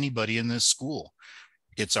up to anybody in this school.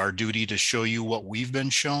 It's our duty to show you what we've been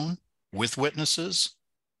shown with witnesses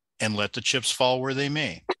and let the chips fall where they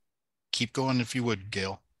may. Keep going if you would,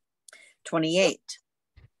 Gail. 28.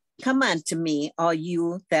 Come unto me, all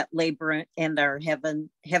you that labor and are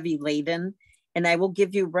heavy laden, and I will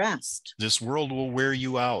give you rest. This world will wear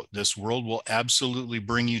you out. This world will absolutely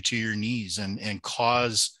bring you to your knees and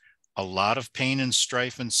cause a lot of pain and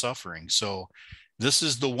strife and suffering. So this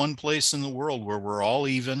is the one place in the world where we're all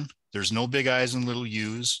even. There's no big I's and little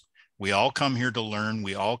U's. We all come here to learn.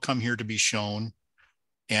 We all come here to be shown.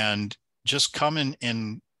 And just come in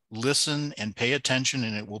and listen and pay attention,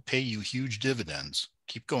 and it will pay you huge dividends.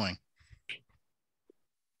 Keep going.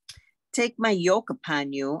 Take my yoke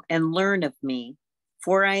upon you and learn of me,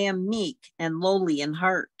 for I am meek and lowly in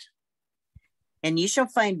heart, and ye shall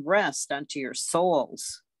find rest unto your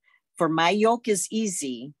souls. For my yoke is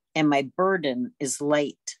easy and my burden is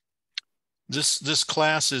light. This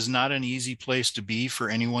class is not an easy place to be for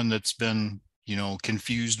anyone that's been,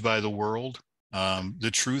 confused by the world.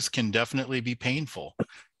 The truth can definitely be painful,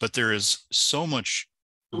 but there is so much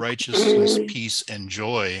righteousness, peace, and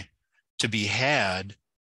joy to be had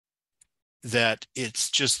that it's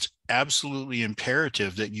just absolutely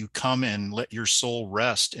imperative that you come and let your soul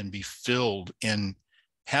rest and be filled and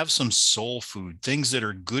have some soul food, things that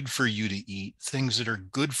are good for you to eat, things that are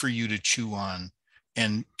good for you to chew on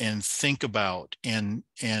and think about. And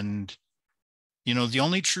the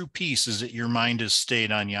only true peace is that your mind is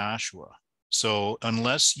stayed on Yahshua. So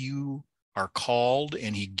unless you are called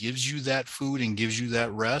and he gives you that food and gives you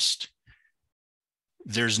that rest,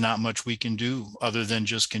 there's not much we can do other than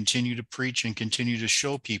just continue to preach and continue to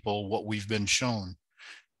show people what we've been shown.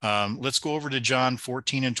 Let's go over to John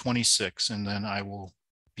 14 and 26, and then I will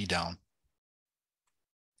be down.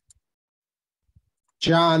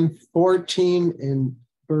 John 14 and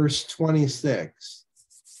verse 26.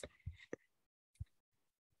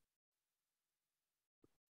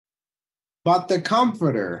 But the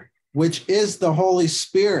Comforter, which is the Holy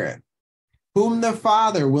Spirit, whom the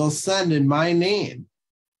Father will send in my name,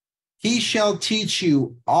 he shall teach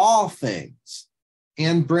you all things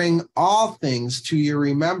and bring all things to your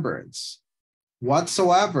remembrance,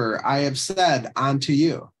 whatsoever I have said unto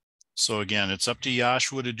you. So again, it's up to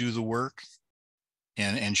Yahshua to do the work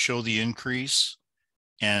and show the increase.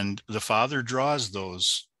 And the Father draws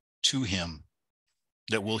those to him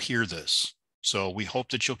that will hear this. So we hope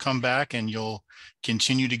that you'll come back and you'll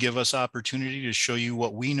continue to give us opportunity to show you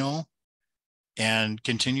what we know and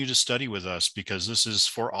continue to study with us, because this is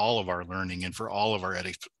for all of our learning and for all of our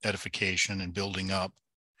edification and building up.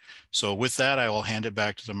 So with that, I will hand it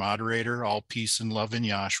back to the moderator. All peace and love in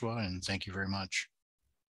Yahshua, and thank you very much.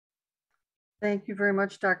 Thank you very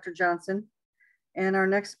much, Dr. Johnson. And our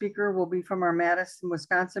next speaker will be from our Madison,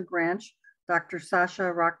 Wisconsin branch, Dr. Sasha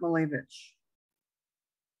Rakhmilevich.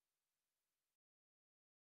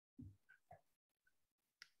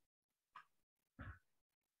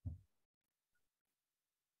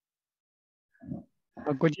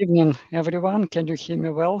 Good evening, everyone. Can you hear me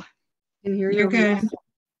well? Can hear You're you.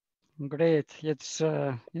 good. Great.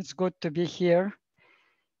 It's good to be here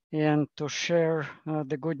and to share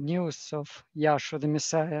the good news of Yahshua the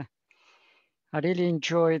Messiah I really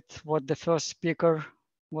enjoyed what the first speaker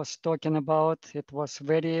was talking about. It was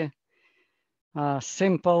very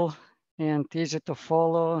simple and easy to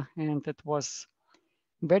follow, and it was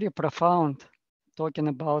very profound, talking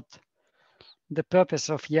about the purpose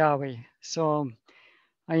of Yahweh. So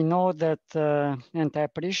I know that, and I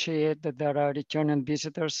appreciate that there are returning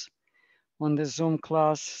visitors on the Zoom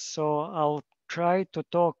class. So I'll try to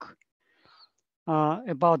talk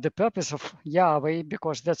about the purpose of Yahweh,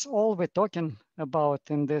 because that's all we're talking about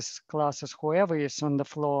in this classes. Whoever is on the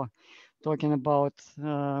floor talking about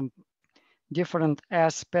different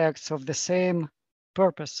aspects of the same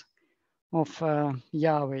purpose of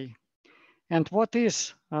Yahweh. And what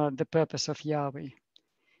is the purpose of Yahweh?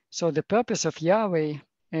 So the purpose of Yahweh,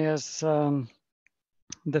 as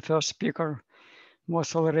the first speaker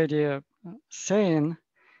was already saying,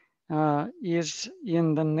 is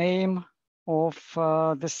in the name of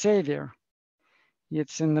the Savior.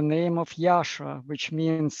 It's in the name of Yahshua, which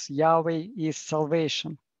means Yahweh is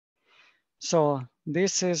salvation. So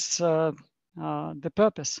this is the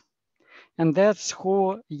purpose. And that's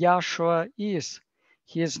who Yahshua is.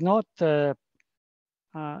 He is not the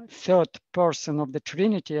third person of the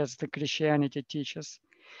Trinity, as the Christianity teaches,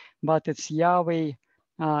 but it's Yahweh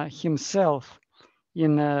himself,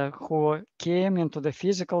 who came into the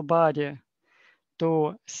physical body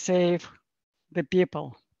to save the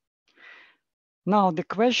people. Now the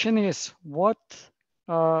question is, what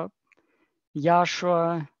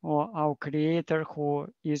Yahshua, or our Creator, who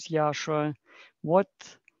is Yahshua, what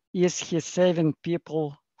is he saving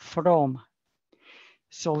people from?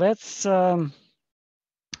 So let's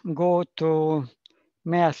go to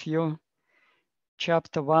Matthew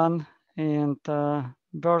chapter 1 and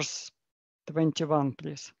verse 21,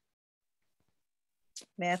 please.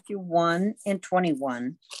 Matthew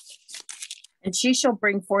 1:21. And she shall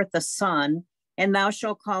bring forth a son, and thou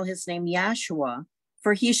shalt call his name Yahshua,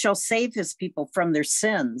 for he shall save his people from their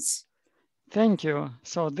sins. Thank you.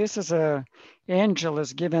 So this is an angel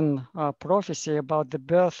is given a prophecy about the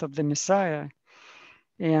birth of the Messiah.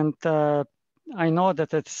 And I know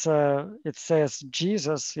that it says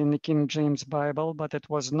Jesus in the King James Bible, but it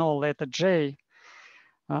was no letter J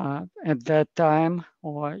at that time,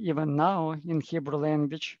 or even now in Hebrew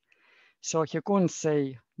language. So he couldn't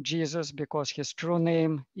say Jesus because his true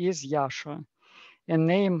name is Yahshua. And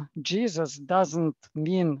name Jesus doesn't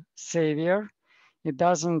mean Savior. It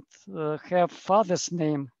doesn't have Father's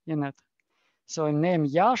name in it. So a name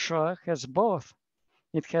Yahshua has both.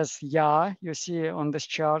 It has Yah, you see on this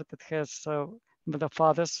chart, it has the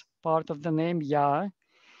Father's part of the name Yah.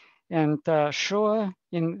 And Shua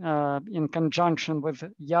in conjunction with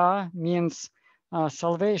Yah means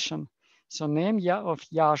salvation. So name Yah of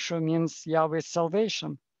Yahshua means Yahweh's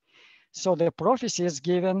salvation. So the prophecy is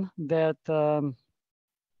given that the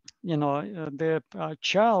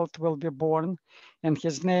child will be born and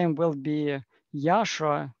his name will be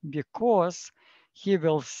Yahshua, because he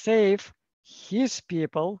will save his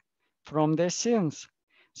people from their sins.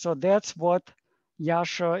 So that's what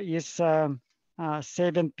Yahshua is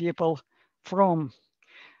saving people from.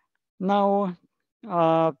 Now,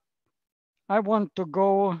 I want to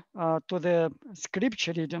go to the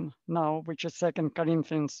scripture reading now, which is 2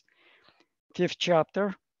 Corinthians 5th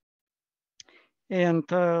chapter. And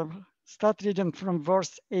start reading from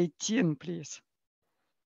verse 18, please.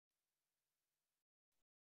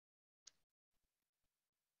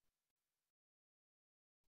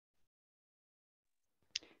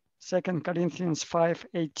 2 Corinthians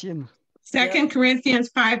 5:18. 2 Corinthians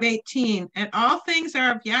 5:18. And all things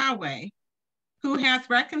are of Yahweh, who hath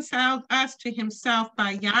reconciled us to himself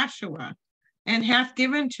by Yahshua, and hath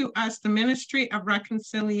given to us the ministry of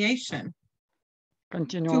reconciliation.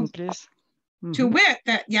 Continue on, please. To wit,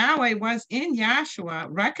 that Yahweh was in Yahshua,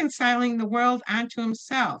 reconciling the world unto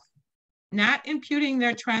himself, not imputing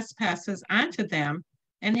their trespasses unto them,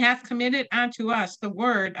 and hath committed unto us the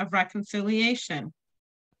word of reconciliation.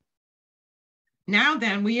 Now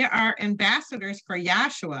then, we are ambassadors for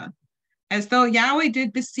Yahshua, as though Yahweh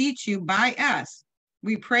did beseech you by us.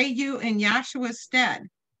 We pray you in Yahshua's stead,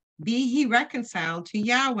 be ye reconciled to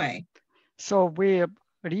Yahweh. So we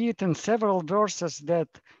read in several verses that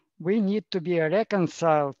we need to be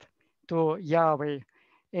reconciled to Yahweh.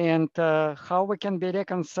 And how we can be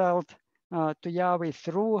reconciled to Yahweh?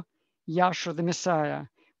 Through Yahshua the Messiah.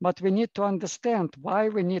 But we need to understand why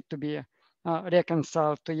we need to be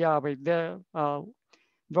reconciled to Yahweh.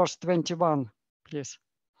 Verse 21, please.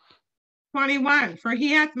 21, for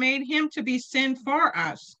he hath made him to be sin for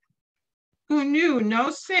us, who knew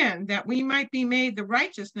no sin, that we might be made the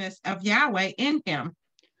righteousness of Yahweh in him.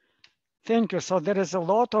 Thank you. So there is a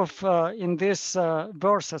lot of in these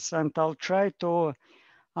verses, and I'll try to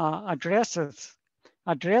address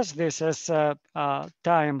this as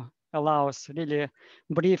time allows, really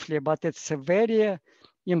briefly. But it's a very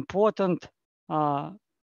important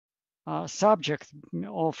subject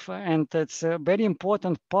and it's a very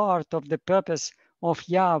important part of the purpose of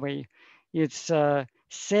Yahweh. It's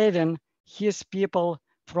saving His people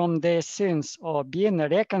from their sins or being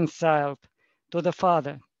reconciled to the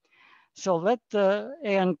Father. So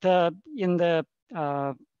in the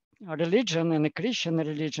religion, in the Christian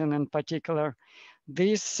religion in particular,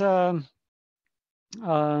 this the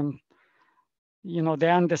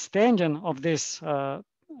understanding of this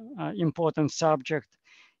important subject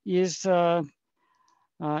is not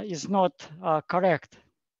correct,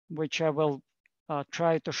 which I will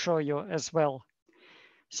try to show you as well.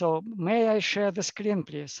 So may I share the screen,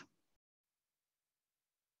 please?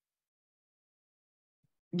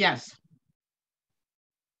 Yes.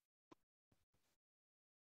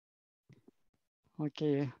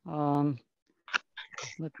 Okay.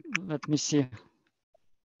 Let me see.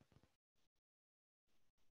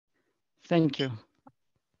 Thank you.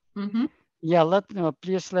 Mm-hmm. Yeah,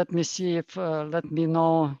 please let me see if let me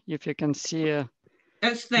know if you can see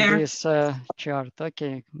It's there. This chart.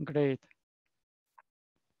 Okay, great.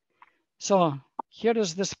 So here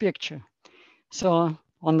is this picture. So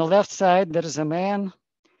on the left side there is a man,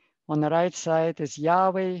 on the right side is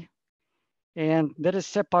Yahweh, and there is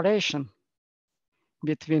separation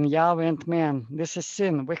between Yahweh and man. This is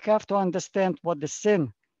sin. We have to understand what the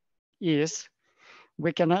sin is.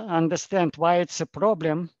 We can understand why it's a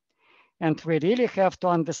problem. And we really have to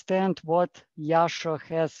understand what Yahshua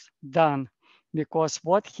has done. Because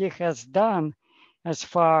what he has done as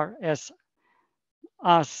far as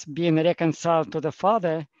us being reconciled to the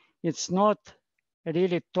Father, it's not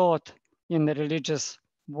really taught in the religious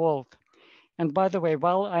world. And by the way,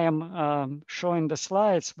 while I am showing the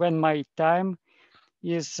slides, when my time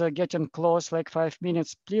is getting close, like 5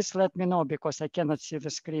 minutes, please let me know because I cannot see the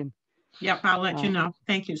screen. Yep, I'll let you know.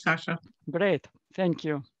 Thank you, Sasha. Great, thank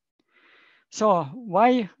you. So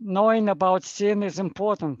why knowing about sin is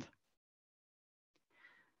important?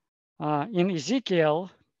 In Ezekiel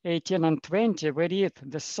 18 and 20, we read,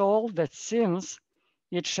 the soul that sins,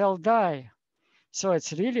 it shall die. So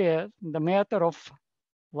it's really the matter of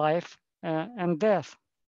life and death.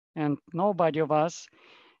 And nobody of us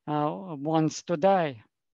wants to die.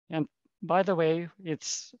 And by the way,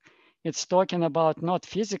 it's talking about not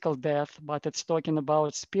physical death, but it's talking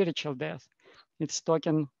about spiritual death. It's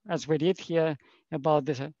talking, as we read here, about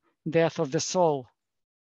the death of the soul.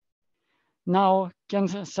 Now,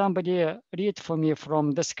 can somebody read for me from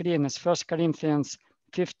the screen? It's 1 Corinthians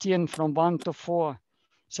 15 from 1 to 4.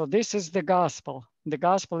 So this is the gospel. The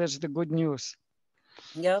gospel is the good news.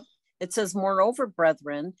 Yep. It says, moreover,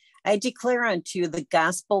 brethren, I declare unto you the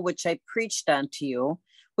gospel which I preached unto you,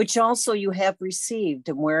 which also you have received,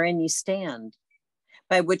 and wherein ye stand,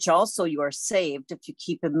 by which also you are saved, if you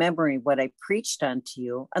keep in memory what I preached unto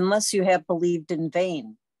you, unless you have believed in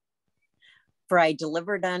vain. For I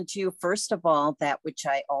delivered unto you, first of all, that which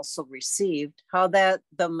I also received, how that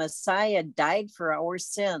the Messiah died for our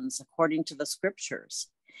sins, according to the scriptures,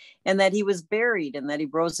 and that he was buried, and that he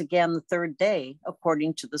rose again the third day,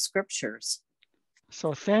 according to the scriptures.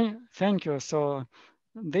 So thank you. So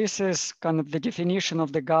this is kind of the definition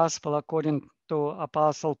of the gospel according to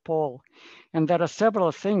Apostle Paul. And there are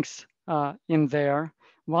several things in there.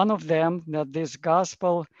 One of them, that this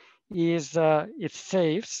gospel is, it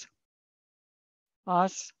saves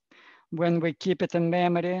us when we keep it in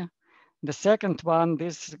memory. The second one,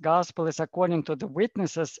 this gospel is according to the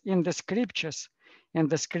witnesses in the scriptures. And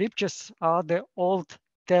the scriptures are the Old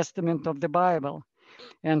Testament of the Bible.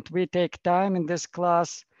 And we take time in this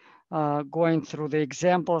class going through the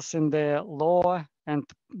examples in the law and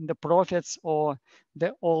the prophets or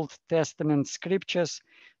the Old Testament scriptures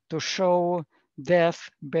to show death,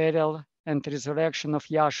 burial, and resurrection of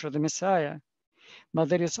Yahshua the Messiah. But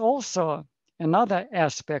there is also another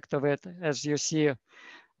aspect of it, as you see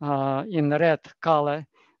in red color,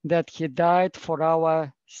 that he died for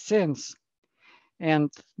our sins.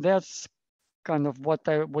 And that's kind of what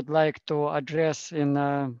I would like to address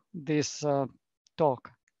in this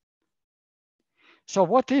talk. So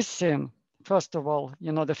what is sin? First of all,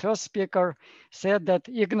 the first speaker said that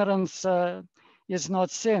ignorance is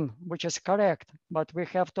not sin, which is correct, but we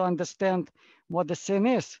have to understand what the sin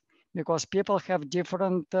is, because people have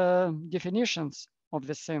different definitions of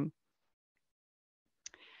the sin.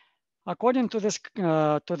 According to this,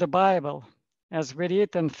 to the Bible, as we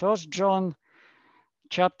read in 1 John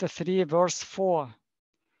chapter 3, verse 4,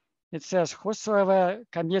 it says, whosoever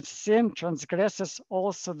commits sin transgresses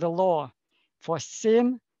also the law, for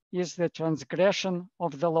sin is the transgression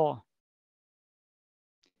of the law.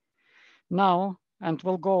 Now, and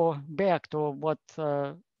we'll go back to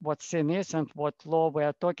what sin is and what law we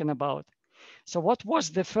are talking about. So what was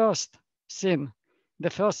the first sin? The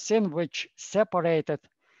first sin which separated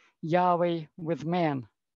Yahweh with man.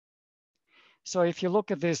 So if you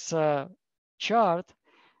look at this chart,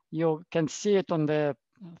 you can see it on the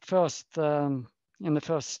first in the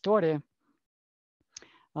first story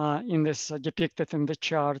in this depicted in the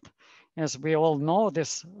chart. As we all know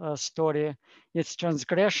this story, it's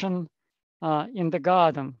transgression in the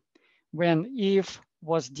garden when Eve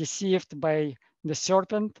was deceived by the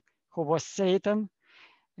serpent, who was Satan,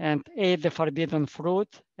 and ate the forbidden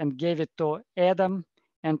fruit and gave it to Adam,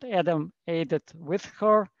 and Adam ate it with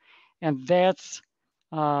her, and that's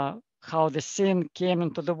how the sin came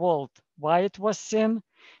into the world. Why it was sin?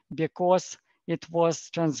 Because it was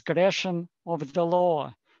transgression of the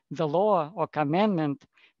law. The law or commandment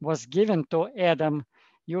was given to Adam,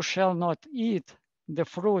 you shall not eat the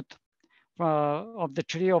fruit of the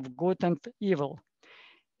tree of good and evil.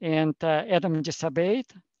 And Adam disobeyed,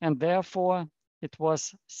 and therefore it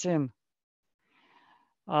was sin.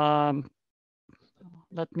 Let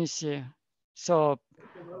me see. So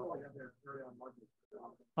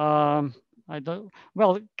I don't.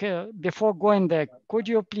 Well, before going there, could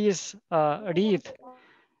you please read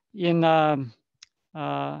in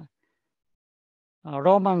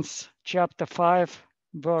Romans chapter 5,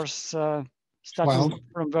 verse starting 12.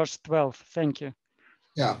 from verse 12? Thank you.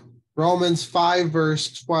 Yeah. Romans 5,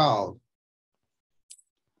 verse 12.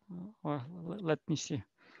 Or let me see.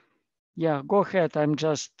 Yeah, go ahead. I'm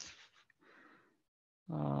just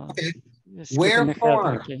Okay. skipping ahead.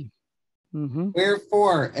 Wherefore, Okay. Mm-hmm.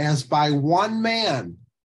 Wherefore, as by one man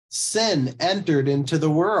sin entered into the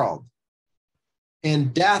world,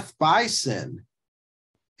 and death by sin,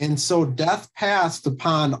 and so death passed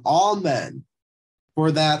upon all men,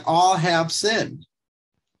 for that all have sinned.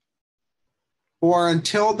 For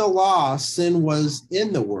until the law, sin was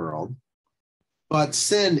in the world, but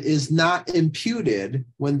sin is not imputed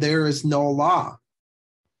when there is no law.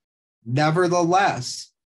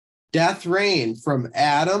 Nevertheless, death reigned from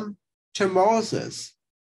Adam to Moses,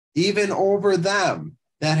 even over them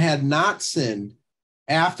that had not sinned,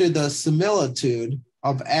 after the similitude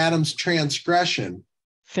of Adam's transgression.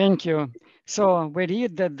 Thank you. So we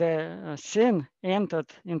read that the sin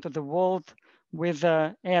entered into the world with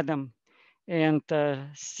Adam, and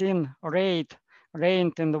sin reigned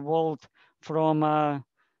in the world from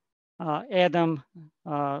Adam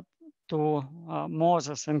to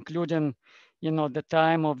Moses, including, the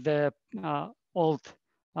time of the old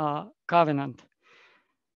covenant.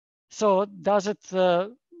 So does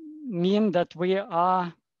it mean that we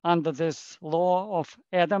are under this law of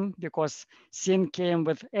Adam because sin came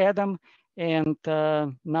with Adam, and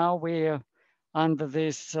now we're under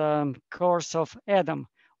this curse of Adam,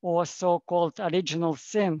 or so-called original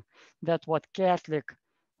sin, that what Catholic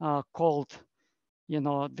called,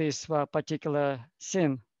 this particular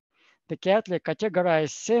sin. The Catholic categorize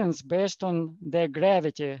sins based on their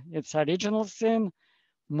gravity. It's original sin,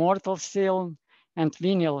 mortal sin, and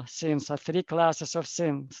venial sins are three classes of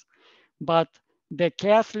sins. But the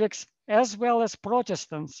Catholics, as well as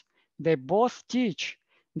Protestants, they both teach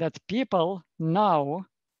that people now,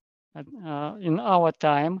 in our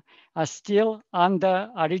time, are still under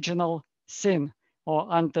original sin,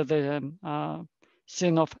 or under the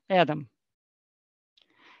sin of Adam.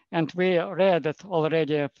 And we read it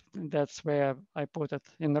already. That's where I put it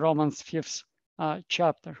in Romans 5th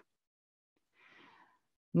chapter.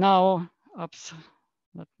 Now, oops,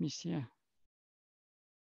 let me see.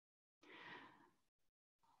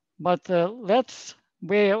 But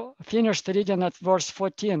we finished reading at verse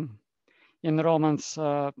 14 in Romans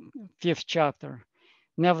 5th chapter.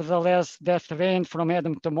 Nevertheless, death reigned from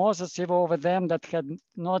Adam to Moses, even over them that had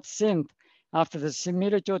not sinned, after the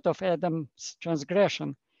similitude of Adam's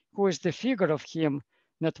transgression, who is the figure of him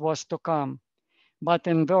that was to come. But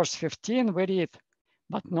in verse 15 we read,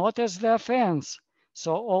 but not as the offense,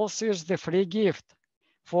 so also is the free gift.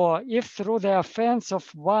 For if through the offense of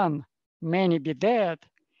one many be dead,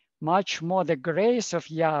 much more the grace of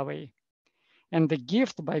Yahweh, and the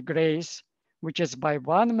gift by grace, which is by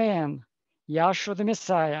one man, Yahshua the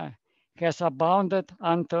Messiah, has abounded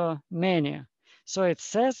unto many. So it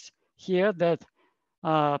says here that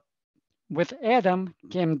with Adam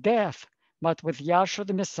came death, but with Yahshua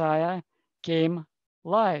the Messiah came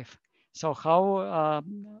life. So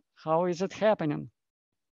how is it happening?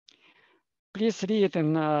 Please read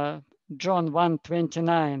in John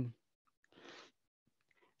 1:29.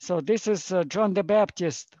 So this is John the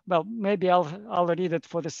Baptist. Well, maybe I'll read it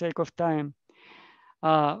for the sake of time.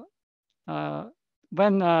 When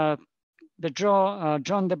John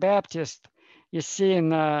the Baptist is seeing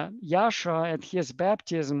Yahshua at his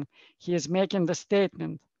baptism, he is making the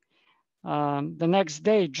statement. The next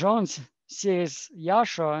day, John sees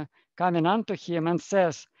Yahshua coming unto him and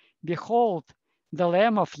says, "Behold, the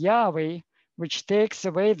Lamb of Yahweh, which takes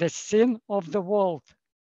away the sin of the world."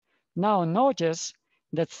 Now notice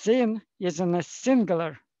that sin is in a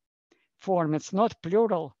singular form, it's not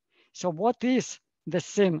plural. So what is the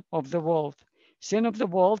sin of the world? Sin of the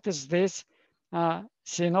world is this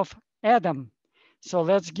sin of Adam. So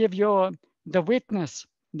let's give you the witness,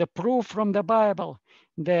 the proof from the Bible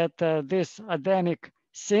that this Adamic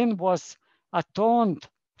sin was atoned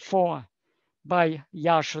for by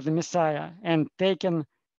Yahshua the Messiah and taken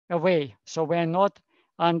away. So we're not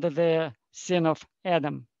under the sin of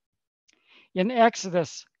Adam. In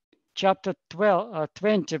Exodus chapter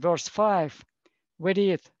 20, verse 5, we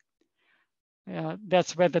read,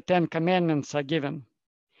 that's where the 10 Commandments are given.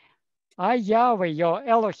 "I, Yahweh, your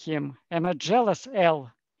Elohim, am a jealous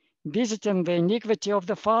El, visiting the iniquity of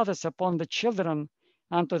the fathers upon the children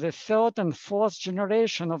unto the third and fourth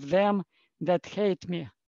generation of them that hate me."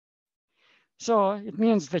 So it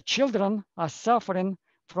means the children are suffering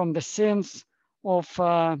from the sins of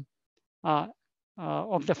the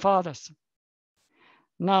fathers.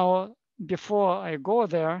 Now, before I go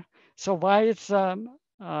there, so why it's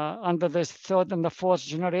under this third and the fourth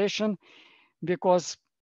generation? Because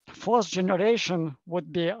fourth generation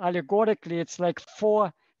would be allegorically, it's like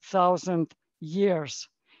 4,000 years.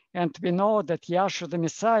 And we know that Yahshua the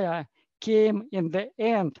Messiah came in the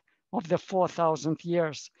end of the 4,000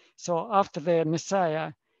 years. So after the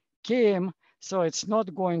Messiah came, so it's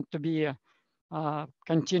not going to be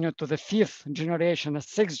continued to the fifth generation, a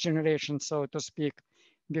sixth generation, so to speak,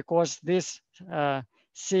 because this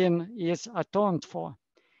sin is atoned for.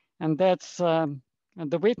 And that's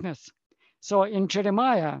the witness. So in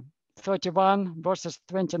Jeremiah 31, verses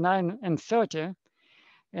 29 and 30,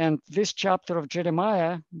 and this chapter of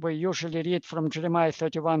Jeremiah, we usually read from Jeremiah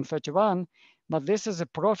 31:31, but this is a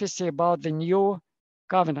prophecy about the new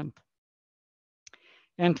covenant.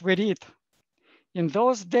 And we read, "In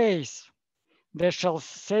those days they shall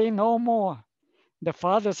say no more, the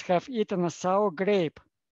fathers have eaten a sour grape,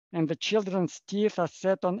 and the children's teeth are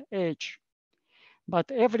set on edge.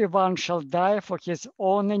 But everyone shall die for his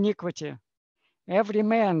own iniquity. Every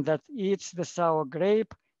man that eats the sour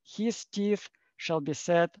grape, his teeth shall be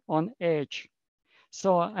set on edge."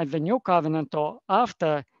 So at the new covenant, or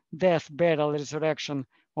after death, burial, resurrection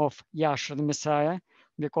of Yahshua the Messiah,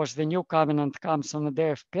 because the new covenant comes on the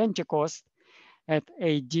day of Pentecost at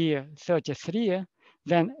AD 33,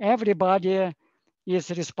 then everybody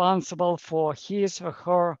is responsible for his or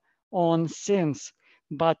her own sins,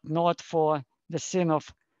 but not for the sin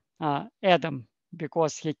of Adam,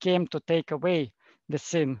 because he came to take away the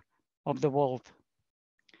sin of the world.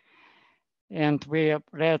 And we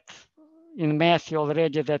read in Matthew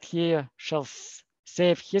already that he shall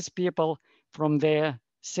save his people from their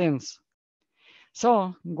sins.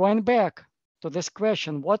 So going back to this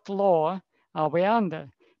question, what law are we under?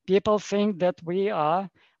 People think that we are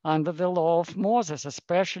under the law of Moses,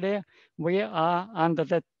 especially we are under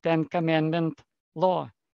the 10 Commandment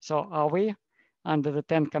law. So are we under the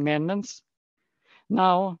 10 Commandments?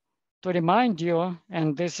 Now, to remind you,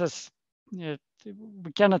 and this is,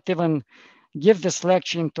 we cannot even give this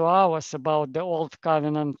lecture in 2 hours about the Old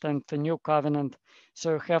Covenant and the New Covenant,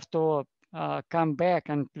 so you have to come back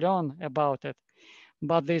and learn about it.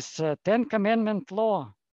 But this 10 Commandment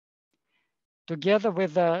law, together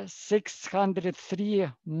with 603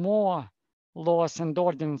 more laws and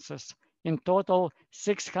ordinances, in total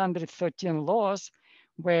 613 laws,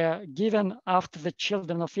 were given after the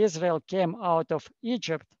children of Israel came out of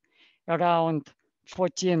Egypt around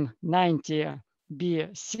 1490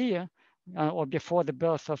 BC, or before the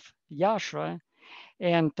birth of Yahshua.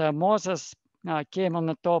 And Moses came on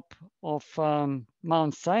the top of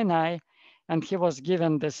Mount Sinai, and he was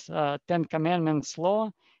given this 10 Commandments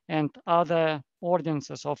law and other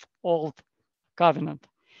ordinances of Old Covenant.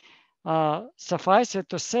 Suffice it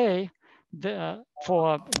to say,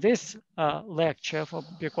 for this lecture,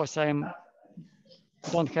 because I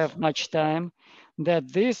don't have much time, that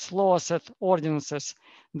these laws and ordinances,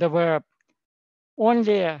 they were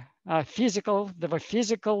only physical, there were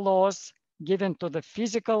physical laws given to the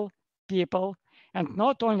physical people, and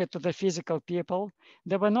not only to the physical people,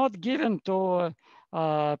 they were not given to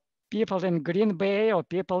people in Green Bay or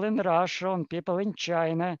people in Russia or people in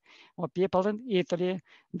China or people in Italy.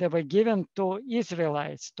 They were given to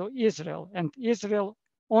Israelites, to Israel, and Israel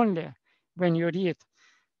only when you read,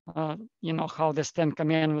 how the 10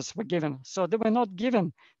 Commandments were given. So they were not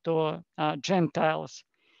given to Gentiles.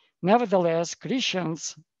 Nevertheless,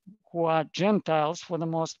 Christians who are Gentiles for the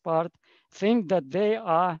most part think that they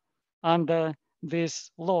are under this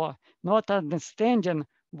law, not understanding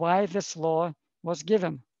why this law was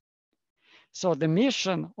given. So the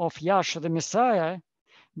mission of Yahshua the Messiah,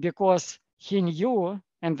 because he knew,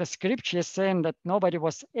 and the scripture is saying that nobody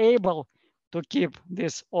was able to keep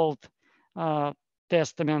these Old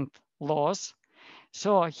Testament laws.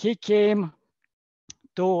 So he came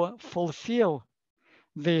to fulfill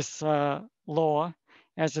this law,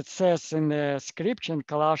 as it says in the scripture in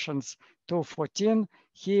Colossians 2:14,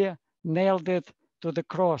 he nailed it to the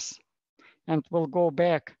cross. And we'll go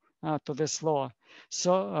back to this law.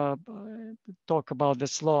 So talk about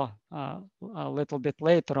this law a little bit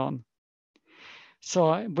later on.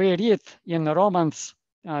 So we read in Romans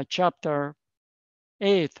chapter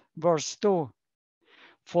 8, verse 2,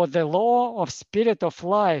 for the law of spirit of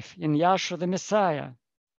life in Yahshua the Messiah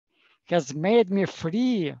has made me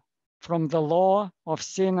free from the law of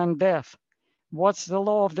sin and death. What's the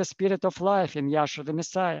law of the spirit of life in Yahshua the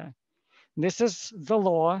Messiah? This is the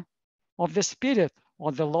law of the Spirit,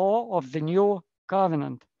 or the law of the new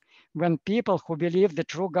covenant. When people who believe the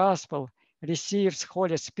true gospel receives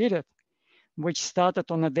Holy Spirit, which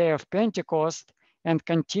started on the day of Pentecost and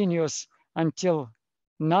continues until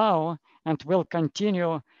now and will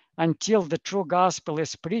continue until the true gospel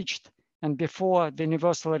is preached and before the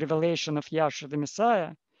universal revelation of Yahshua the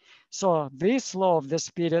Messiah. So this law of the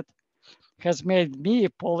Spirit has made me,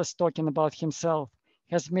 Paul is talking about himself,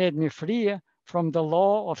 has made me free from the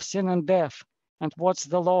law of sin and death. And what's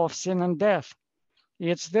the law of sin and death?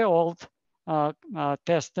 It's the Old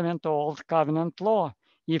Testament, Old Covenant law.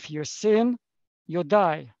 If you sin, you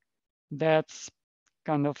die. That's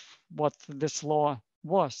kind of what this law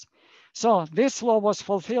was. So this law was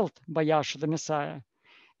fulfilled by Yahshua the Messiah.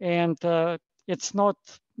 And it's not,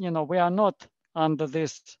 we are not under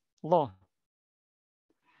this law.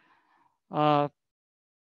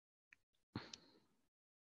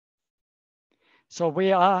 So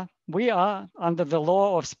we are under the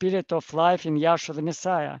law of spirit of life in Yahshua the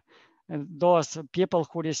Messiah, and those people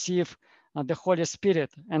who receive the Holy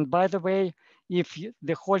Spirit. And by the way, if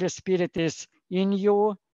the Holy Spirit is in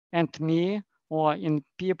you and me or in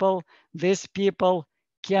people, these people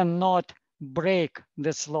cannot break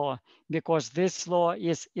this law, because this law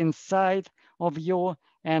is inside of you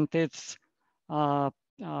and it's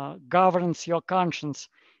governs your conscience.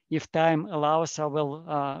 If time allows, I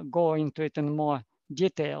will go into it in more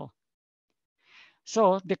detail.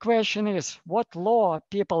 So the question is, what law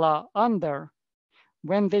people are under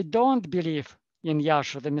when they don't believe in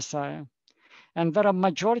Yahshua the Messiah? And there are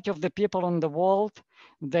majority of the people in the world,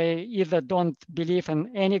 they either don't believe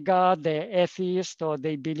in any God, they're atheist, or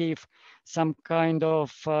they believe some kind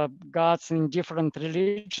of gods in different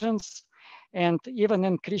religions. And even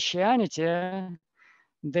in Christianity,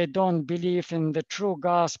 they don't believe in the true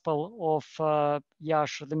gospel of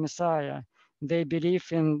Yahshua the Messiah. They believe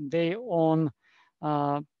in their own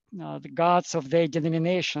the gods of their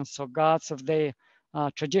denominations, or gods of their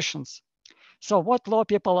traditions. So what law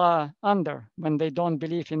people are under when they don't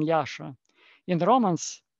believe in Yahshua? In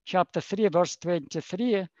Romans chapter 3, verse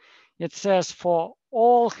 23, it says, for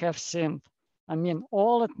all have sinned. I mean,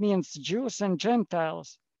 all, it means Jews and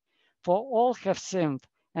Gentiles. For all have sinned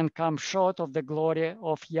and come short of the glory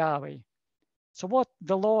of Yahweh. So what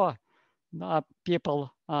the law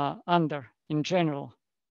people are under in general?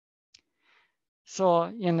 So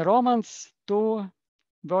in Romans 2,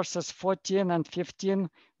 verses 14 and 15,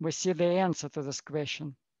 we see the answer to this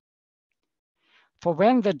question. For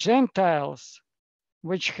when the Gentiles,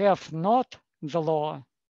 which have not the law,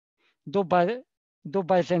 do by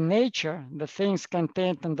the nature the things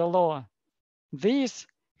contained in the law, these,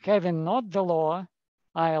 having not the law,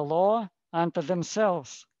 are a law unto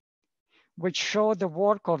themselves, which show the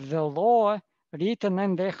work of the law written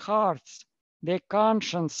in their hearts, their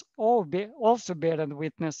conscience also bearing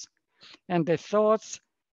witness, and the thoughts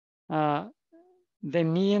they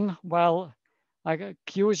mean while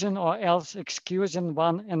accusing or else excusing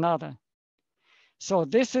one another. So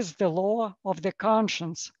this is the law of the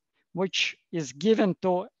conscience, which is given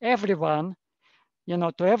to everyone,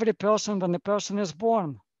 to every person when the person is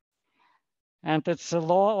born. And it's a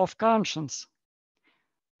law of conscience.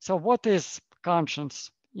 So what is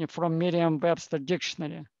conscience from Merriam-Webster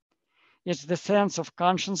dictionary? It's the sense of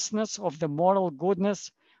consciousness of the moral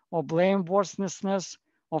goodness or blameworthlessness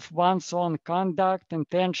of one's own conduct,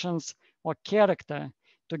 intentions, or character,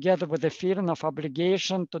 together with the feeling of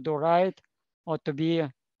obligation to do right or to be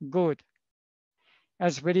good.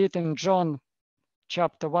 as we read in John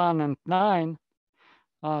chapter 1 and 9,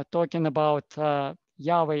 talking about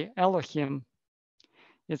Yahweh Elohim,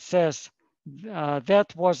 it says,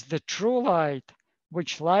 that was the true light,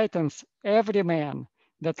 which lightens every man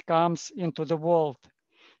that comes into the world.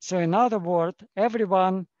 So in other words,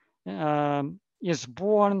 everyone is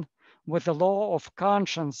born with the law of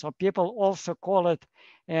conscience, or people also call it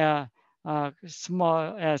a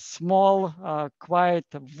small quiet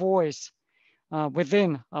voice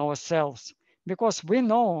within ourselves, because we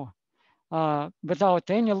know without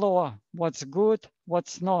any law what's good,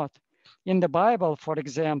 what's not. In the Bible, for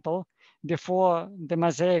example, before the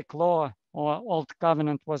Mosaic law or Old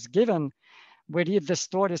Covenant was given, we read the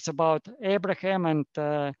stories about Abraham and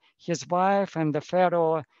his wife, and the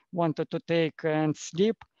Pharaoh wanted to take and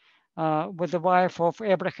sleep with the wife of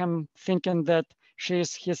Abraham, thinking that she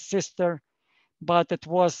is his sister. But it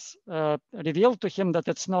was revealed to him that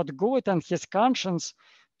it's not good, and his conscience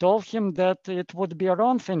told him that it would be a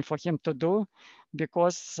wrong thing for him to do,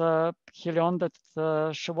 because he learned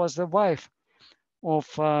that she was the wife of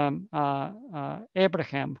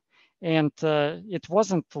Abraham. And it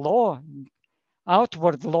wasn't law,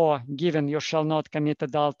 outward law given, you shall not commit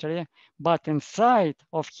adultery, but inside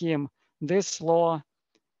of him, this law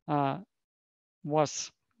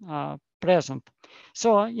was present.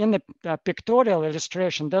 So in the pictorial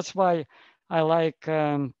illustration, that's why I like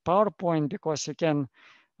PowerPoint, because you can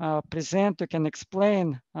present, you can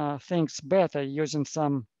explain things better using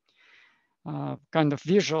some kind of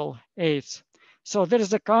visual aids. So there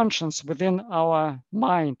is a conscience within our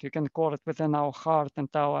mind. You can call it within our heart and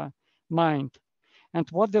our mind. And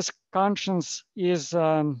what this conscience is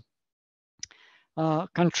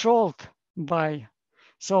controlled by.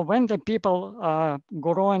 So when the people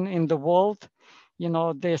go on in the world, you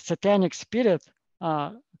know, the satanic spirit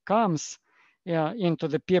comes into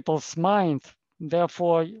the people's mind.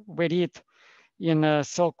 Therefore, we read in a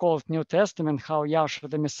so-called New Testament how Yahshua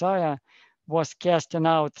the Messiah was casting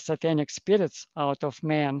out satanic spirits out of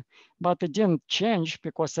man, but it didn't change,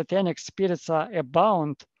 because satanic spirits are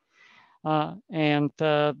abound, and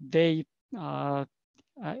they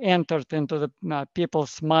entered into the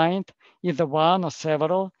people's mind, either one or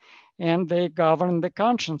several, and they govern the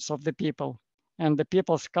conscience of the people, and the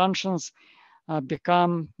people's conscience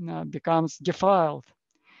becomes defiled.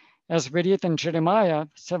 As we read in Jeremiah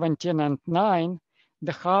 17 and 9,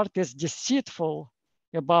 the heart is deceitful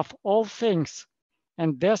above all things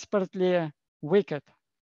and desperately wicked.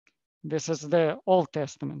 This is the Old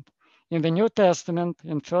Testament. In the New Testament,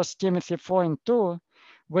 in 1 Timothy 4 and 2,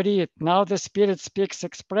 we read, now the Spirit speaks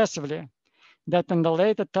expressively that in the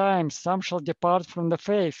later times some shall depart from the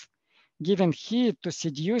faith, giving heed to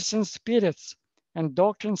seducing spirits and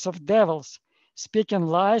doctrines of devils, speaking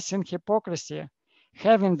lies and hypocrisy,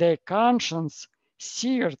 having their conscience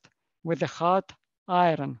seared with a hot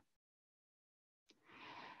iron.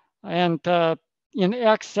 And in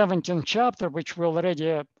Acts 17 chapter, which we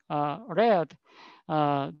already read,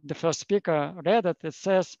 the first speaker read it, it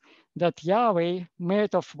says that Yahweh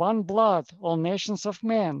made of one blood all nations of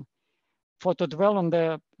men for to dwell on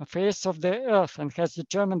the face of the earth, and has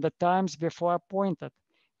determined the times before appointed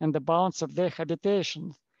and the bounds of their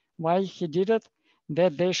habitation. Why he did it?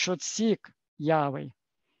 That they should seek Yahweh.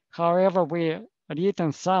 However, we read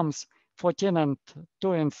in Psalms 14 and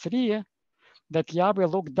 2 and 3 that Yahweh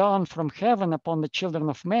looked down from heaven upon the children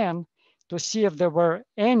of men to see if there were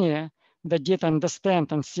any that did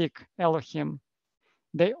understand and seek Elohim.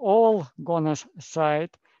 They all gone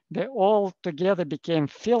aside, they all together became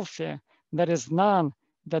filthy. There is none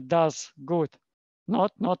that does good,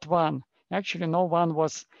 not one. Actually, no one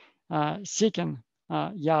was seeking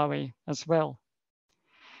Yahweh as well.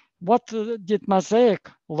 What did Mosaic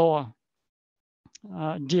law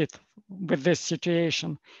did with this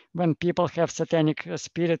situation when people have satanic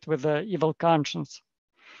spirit with an evil conscience?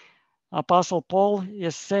 Apostle Paul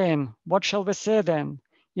is saying, what shall we say then?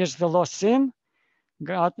 Is the law sin?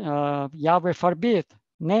 God, Yahweh forbid.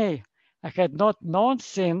 Nay, I had not known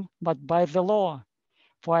sin but by the law.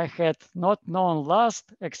 For I had not known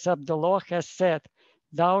lust, except the law has said,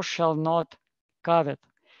 thou shalt not covet.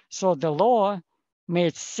 So the law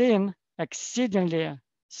made sin exceedingly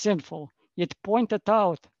sinful. It pointed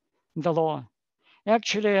out the law.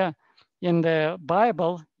 Actually, in the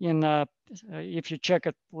Bible, if you check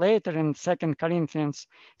it later in 2 Corinthians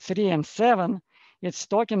 3 and 7, it's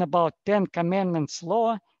talking about 10 Commandments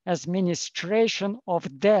law as ministration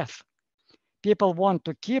of death. People want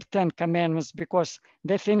to keep 10 Commandments because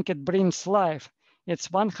they think it brings life.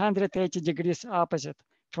 It's 180 degrees opposite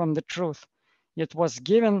from the truth. It was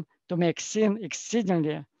given to make sin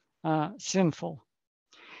exceedingly sinful.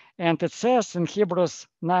 And it says in Hebrews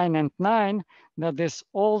 9:9 that this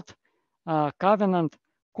old covenant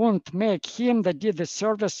couldn't make him that did the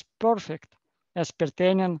service perfect as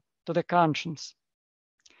pertaining to the conscience.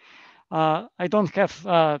 I don't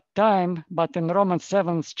have time, but in Romans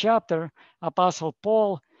 7th chapter, Apostle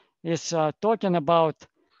Paul is talking about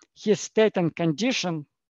his state and condition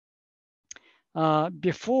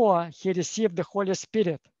before he received the Holy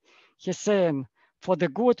Spirit. He's saying, for the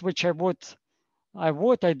good which I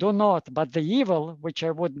do not, but the evil which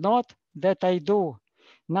I would not, that I do.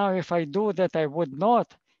 Now, if I do that I would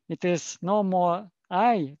not, it is no more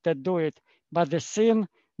I that do it, but the sin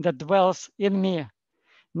that dwells in me.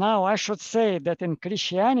 Now, I should say that in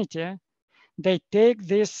Christianity, they take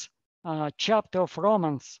this chapter of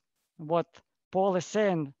Romans, what Paul is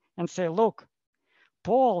saying, and say, look,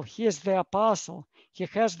 Paul, he is the apostle. He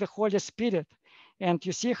has the Holy Spirit. And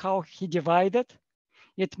you see how he divided?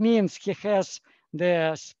 It means he has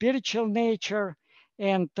the spiritual nature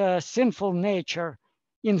and sinful nature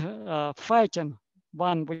in fighting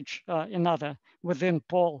one which another within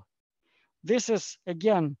Paul. This is,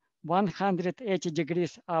 again, 180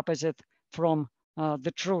 degrees opposite from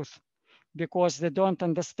the truth, because they don't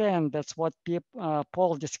understand that's what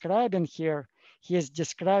Paul describing here. He is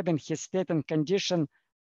describing his state and condition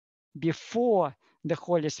before the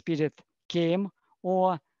Holy Spirit came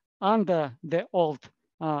or under the old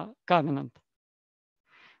covenant.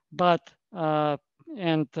 But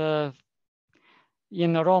in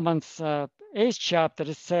Romans 8th chapter,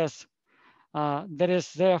 it says, there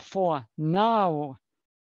is therefore now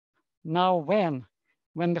when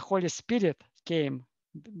the Holy Spirit came,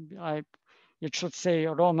 it should say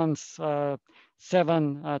Romans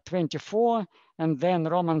 7:24 and then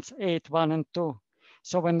Romans 8:1 and 2.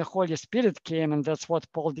 So when the Holy Spirit came, and that's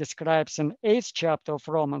what Paul describes in 8th chapter of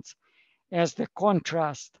Romans as the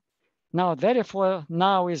contrast. Now, therefore,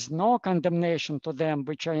 now is no condemnation to them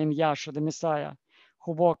which are in Yahshua the Messiah,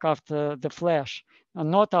 who walk after the flesh,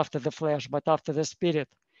 not after the flesh, but after the Spirit.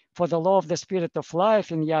 For the law of the Spirit of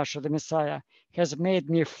life in Yahshua the Messiah has made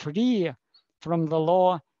me free from the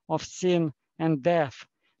law of sin and death.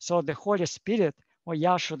 So the Holy Spirit, or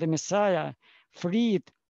Yahshua the Messiah,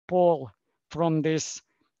 freed Paul from this,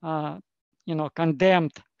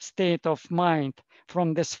 condemned state of mind,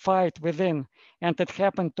 from this fight within. And it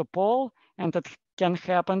happened to Paul, and it can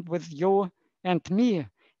happen with you and me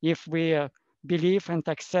if we believe and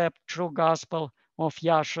accept true gospel of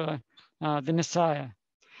Yahshua, the Messiah.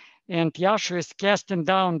 And Yahshua is casting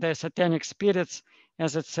down the satanic spirits,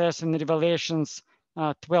 as it says in Revelations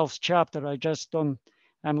 12th chapter.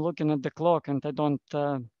 I'm looking at the clock and I don't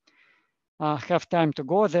have time to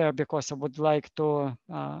go there because I would like to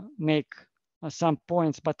make some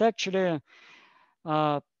points. But actually,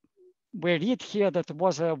 we read here that it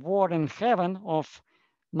was a war in heaven of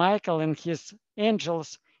Michael and his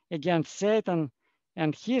angels against Satan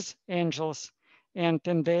and his angels. And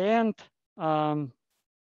in the end, so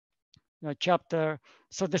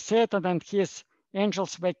the Satan and his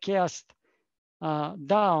angels were cast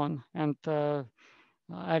down, and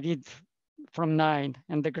I read from 9,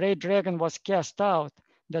 and the great dragon was cast out,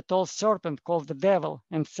 that old serpent called the devil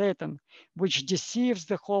and Satan, which deceives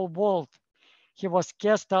the whole world. He was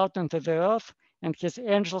cast out into the earth, and his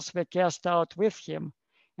angels were cast out with him.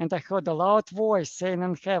 And I heard a loud voice saying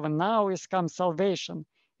in heaven, now is come salvation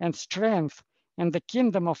and strength and the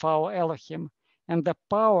kingdom of our Elohim and the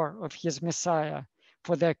power of his Messiah.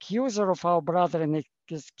 For the accuser of our brethren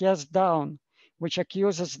is cast down, which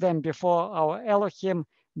accuses them before our Elohim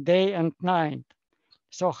day and night.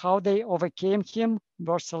 So how they overcame him?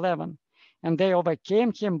 Verse 11. And they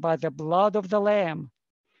overcame him by the blood of the Lamb,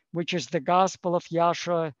 which is the gospel of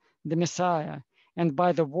Yahshua the Messiah, and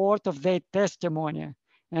by the word of their testimony,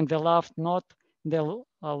 and they loved not their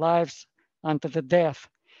lives unto the death.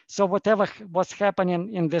 So whatever was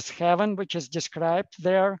happening in this heaven, which is described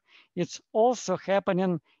there, it's also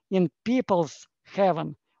happening in people's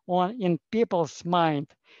heaven or in people's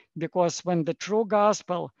mind, because when the true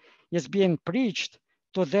gospel is being preached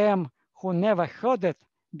to them who never heard it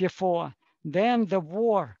before, then the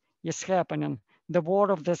war is happening. The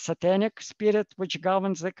war of the satanic spirit, which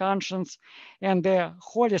governs the conscience, and the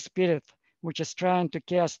Holy Spirit, which is trying to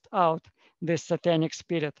cast out this satanic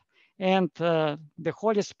spirit. And the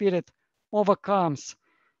Holy Spirit overcomes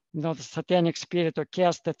the satanic spirit, or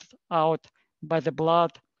cast it out by the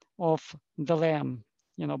blood of the Lamb,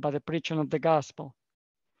 by the preaching of the gospel.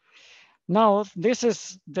 Now, this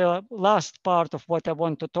is the last part of what I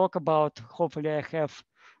want to talk about. Hopefully I have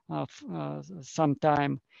some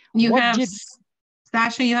time.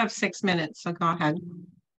 Sasha, you have 6 minutes, so go ahead.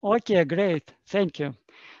 Okay, great. Thank you.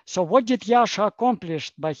 So what did Yahshua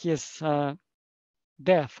accomplish by his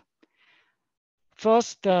death?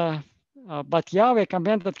 First, but Yahweh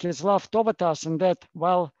commended his love toward us, and that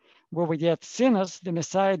while we were yet sinners, the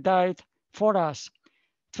Messiah died for us.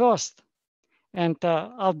 First, and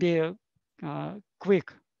I'll be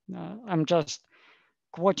quick. I'm just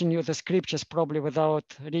quoting you the scriptures probably without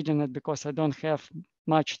reading it because I don't have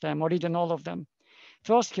much time or reading all of them.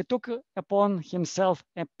 First, he took upon himself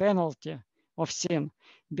a penalty of sin,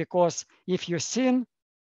 because if you sin,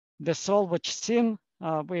 the soul which sin,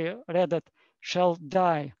 we read it, shall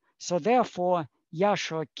die. So therefore,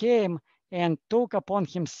 Yahshua came and took upon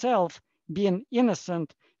himself, being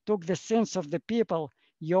innocent, took the sins of the people,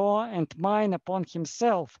 your and mine, upon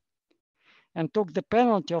himself, and took the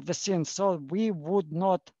penalty of the sin so we would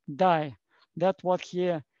not die. That's what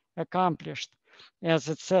he accomplished. As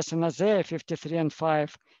it says in Isaiah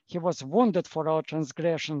 53:5, he was wounded for our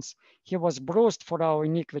transgressions, he was bruised for our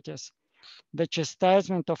iniquities. The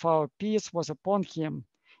chastisement of our peace was upon him,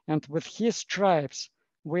 and with his stripes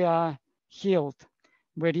we are healed.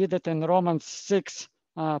 We read it in Romans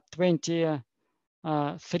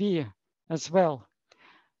 6:23 as well.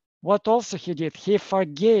 What also he did, he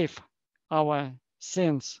forgave our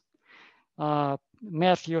sins.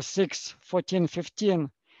 Matthew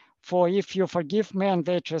 6:14-15. For if you forgive men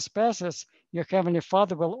their trespasses, your heavenly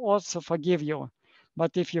Father will also forgive you.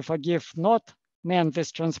 But if you forgive not men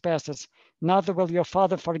these trespasses, neither will your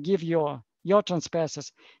Father forgive your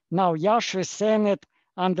trespasses. Now Yahshua is saying it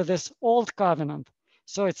under this old covenant.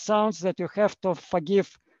 So it sounds that you have to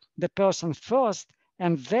forgive the person first,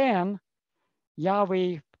 and then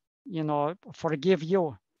Yahweh, forgive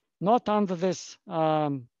you. Not under this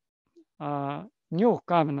new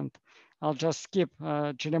covenant. I'll just skip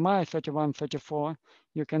Jeremiah 31:34.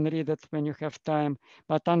 You can read it when you have time.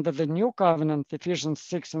 But under the new covenant, Ephesians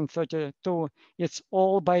 6:32, it's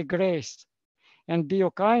all by grace. And be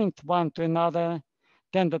you kind one to another,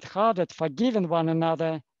 tender-hearted, forgiving one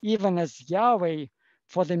another, even as Yahweh,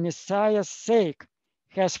 for the Messiah's sake,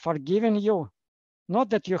 has forgiven you.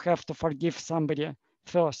 Not that you have to forgive somebody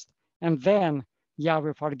first, and then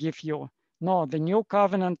Yahweh forgive you. No, the new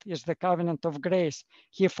covenant is the covenant of grace.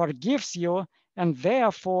 He forgives you, and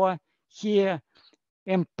therefore he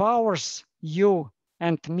empowers you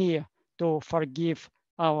and me to forgive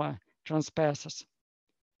our trespasses.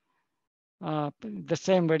 The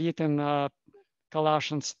same we read in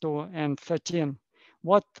Colossians 2:13.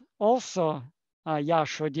 What also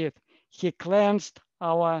Yahshua did, he cleansed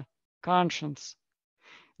our conscience.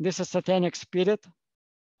 This is satanic spirit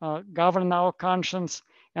govern our conscience,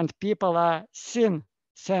 and people are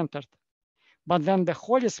sin-centered. But then the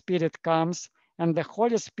Holy Spirit comes, and the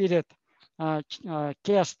Holy Spirit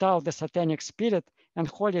casts out the satanic spirit, and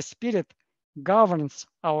Holy Spirit governs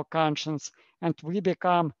our conscience, and we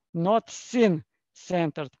become not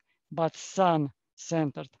sin-centered, but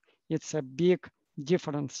son-centered. It's a big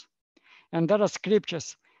difference. And there are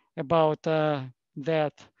scriptures about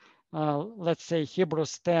that. Let's say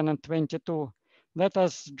Hebrews 10:22. Let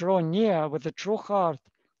us draw near with a true heart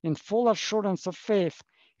in full assurance of faith,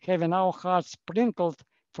 having our hearts sprinkled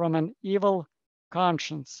from an evil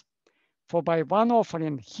conscience. For by one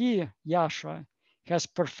offering he, Yahshua, has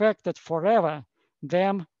perfected forever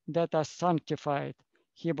them that are sanctified.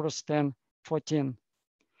 Hebrews 10:14.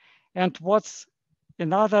 And what's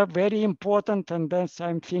another very important, and then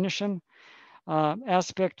I'm finishing,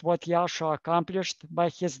 aspect what Yahshua accomplished by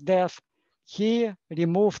his death, he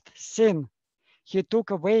removed sin. He took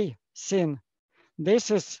away sin. This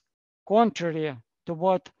is contrary to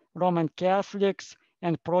what Roman Catholics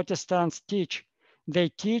and Protestants teach. They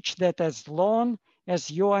teach that as long as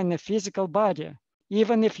you are in a physical body,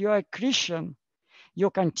 even if you are a Christian, you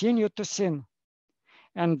continue to sin.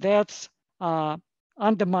 And that's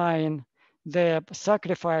undermine the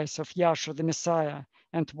sacrifice of Yahshua the Messiah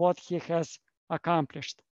and what he has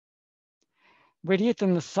accomplished. We read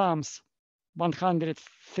in the Psalms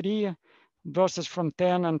 103, verses from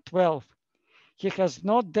 10 and 12. He has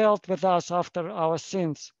not dealt with us after our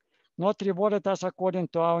sins, not rewarded us according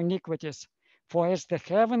to our iniquities. For as the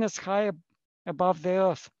heaven is high above the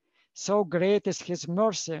earth, so great is his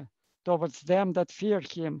mercy towards them that fear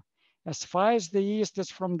him. As far as the east is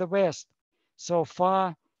from the west, so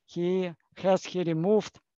far he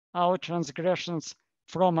removed our transgressions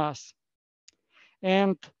from us.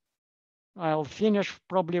 And I'll finish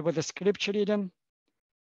probably with a scripture reading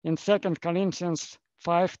in 2 Corinthians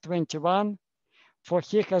 5:21. For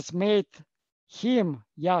he has made him,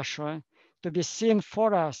 Yahshua, to be sin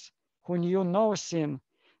for us, who knew no sin,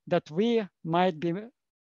 that we might be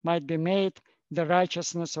made the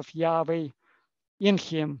righteousness of Yahweh in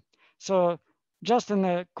him. So just in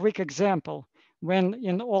a quick example, when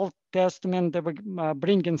in Old Testament they were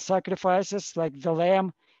bringing sacrifices like the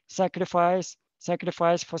lamb sacrifice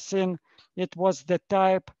for sin, it was the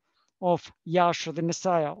type of Yahshua the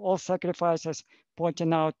Messiah, all sacrifices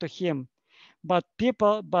pointing out to him. But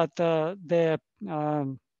the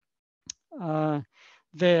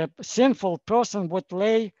sinful person would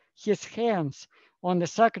lay his hands on the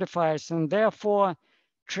sacrifice and therefore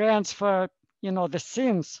transfer, the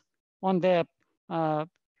sins on the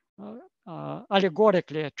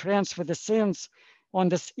allegorically transfer the sins on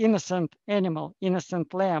this innocent animal,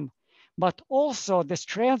 innocent lamb. But also this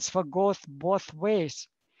transfer goes both ways,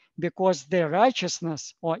 because the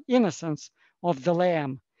righteousness or innocence of the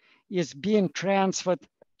lamb is being transferred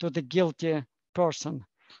to the guilty person.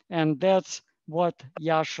 And that's what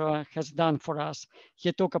Yahshua has done for us.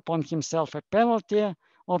 He took upon himself a penalty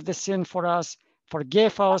of the sin for us,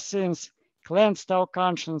 forgave our sins, cleansed our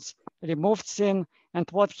conscience, removed sin, and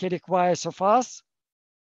what he requires of us,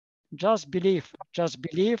 just believe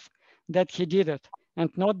that he did it, and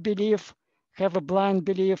not believe, have a blind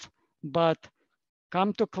belief, but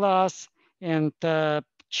come to class and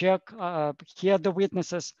check, hear the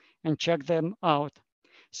witnesses and check them out.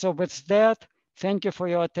 So with that, thank you for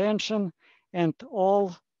your attention, and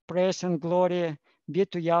all praise and glory be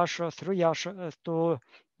to Yahshua, through Yahshua, to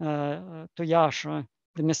Yahshua,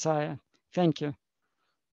 the Messiah. Thank you.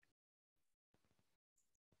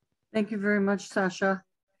 Thank you very much, Sasha.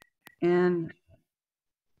 And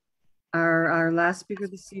our last speaker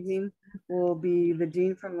this evening will be the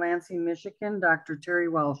Dean from Lansing, Michigan, Dr. Terry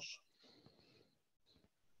Welsh.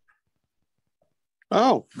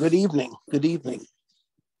 Oh, good evening. Good evening.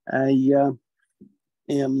 I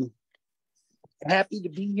am happy to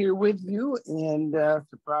be here with you and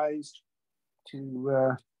surprised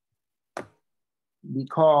to be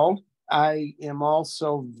called. I am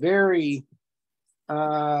also very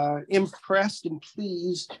impressed and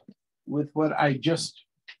pleased with what I just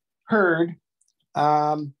heard.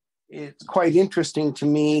 It's quite interesting to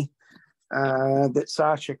me that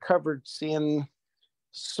Sasha covered sin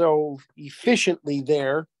so efficiently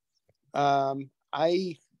there.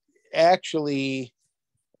 I actually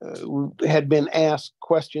had been asked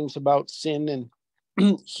questions about sin and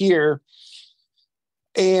here,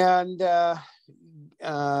 and I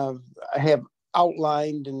have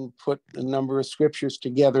outlined and put a number of scriptures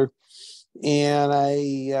together, and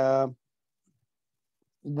I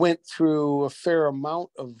went through a fair amount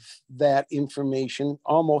of that information,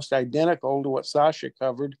 almost identical to what Sasha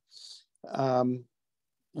covered,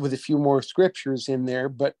 with a few more scriptures in there.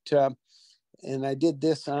 But and I did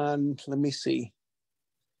this on, let me see,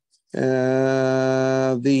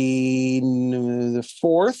 the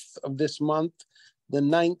 4th of this month, the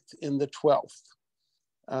 9th and the 12th.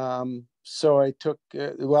 So I took,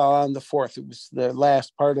 well, on the 4th, it was the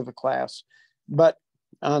last part of the class, but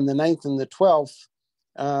on the 9th and the 12th,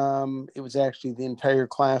 it was actually the entire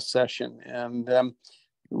class session, and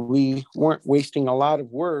we weren't wasting a lot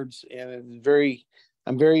of words, and it was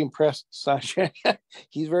I'm very impressed, Sasha.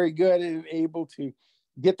 He's very good and able to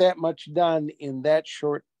get that much done in that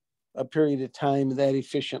short a period of time that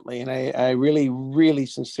efficiently, and I really, really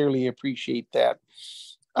sincerely appreciate that.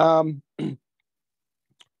 One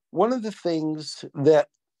of the things that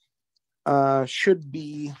should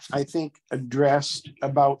be, I think, addressed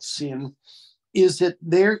about sin is that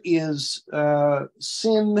there is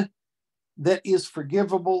sin that is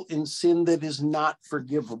forgivable and sin that is not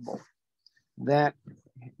forgivable. That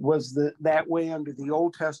was that way under the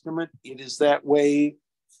Old Testament. It is that way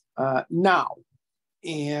now.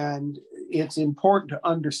 And it's important to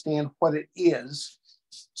understand what it is.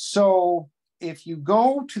 So if you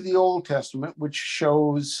go to the Old Testament, which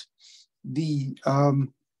shows the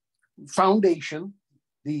foundation,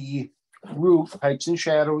 the roof, heights and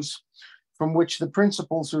shadows, from which the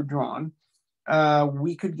principles are drawn,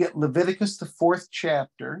 we could get Leviticus, the 4th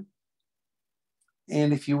chapter.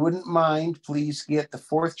 And if you wouldn't mind, please get the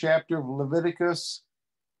 4th chapter of Leviticus,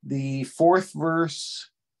 the 4th verse,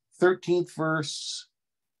 13th verse,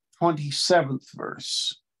 27th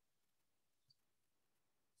verse.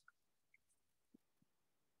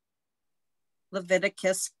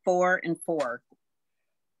 Leviticus 4:4.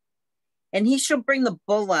 And he shall bring the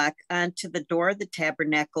bullock unto the door of the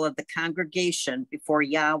tabernacle of the congregation before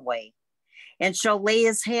Yahweh, and shall lay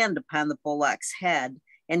his hand upon the bullock's head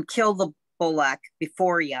and kill the bullock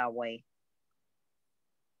before Yahweh.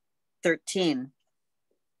 13.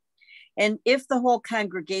 And if the whole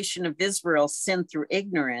congregation of Israel sin through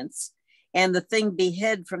ignorance, and the thing be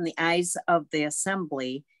hid from the eyes of the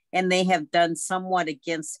assembly, and they have done somewhat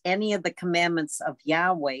against any of the commandments of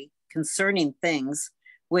Yahweh concerning things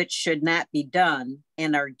which should not be done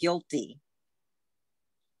and are guilty.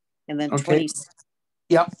 And then Okay. 20.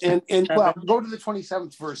 Yep. And well, go to the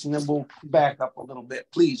 27th verse and then we'll back up a little bit,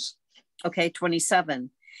 please. Okay, 27.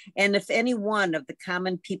 And if any one of the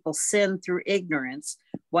common people sin through ignorance,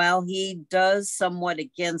 while he does somewhat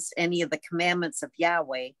against any of the commandments of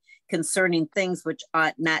Yahweh concerning things which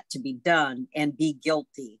ought not to be done, and be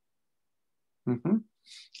guilty. Mm-hmm.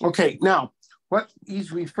 Okay, now what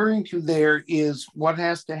he's referring to there is what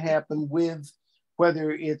has to happen with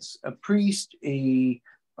whether it's a priest, a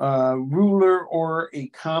ruler, or a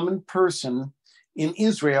common person in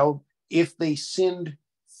Israel if they sinned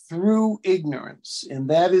through ignorance. And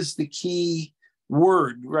that is the key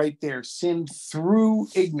word right there, sinned through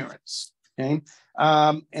ignorance. Okay.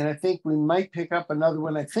 And I think we might pick up another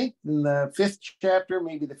one, I think in the 5th chapter,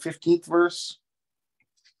 maybe the 15th verse.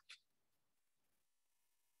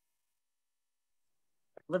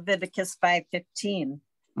 Leviticus 5:15.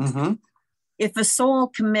 Mm-hmm. If a soul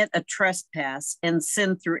commit a trespass and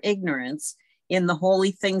sin through ignorance in the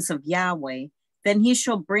holy things of Yahweh, then he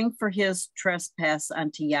shall bring for his trespass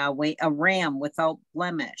unto Yahweh a ram without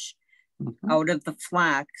blemish out of the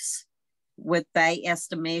flocks, with thy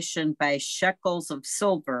estimation by shekels of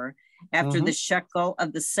silver, after the shekel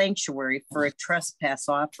of the sanctuary, for a trespass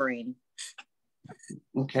offering.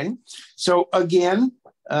 Okay, so again,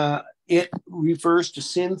 it refers to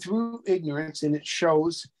sin through ignorance, and it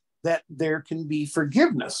shows that there can be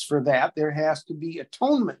forgiveness for that. There has to be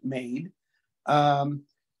atonement made,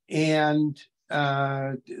 and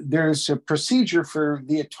there's a procedure for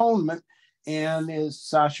the atonement. And as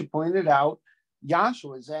Sasha pointed out,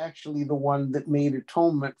 Yahshua is actually the one that made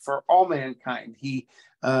atonement for all mankind.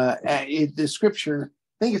 The scripture,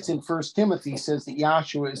 I think it's in 1 Timothy, says that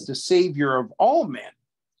Yahshua is the savior of all men,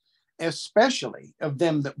 especially of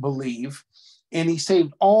them that believe. And he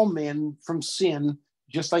saved all men from sin,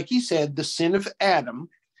 just like he said, the sin of Adam,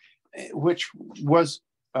 which was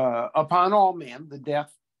upon all men, the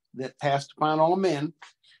death that passed upon all men,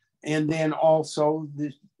 and then also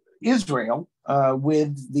Israel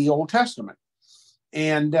with the Old Testament.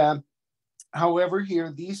 And however,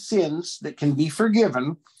 here, these sins that can be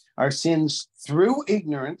forgiven are sins through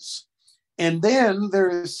ignorance. And then there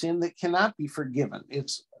is sin that cannot be forgiven.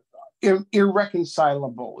 It's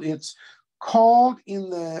irreconcilable. It's called in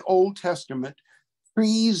the Old Testament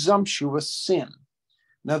presumptuous sin.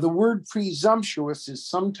 Now, the word presumptuous is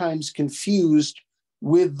sometimes confused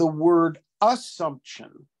with the word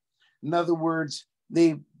assumption. In other words,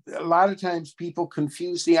 a lot of times people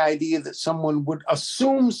confuse the idea that someone would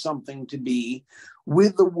assume something to be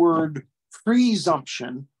with the word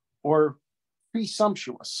presumption or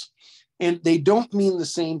presumptuous. And they don't mean the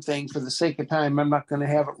same thing. For the sake of time, I'm not going to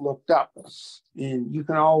have it looked up. And you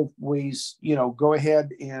can always, go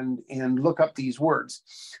ahead and look up these words.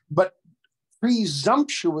 But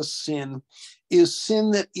presumptuous sin is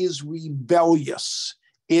sin that is rebellious.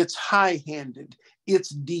 It's high-handed. It's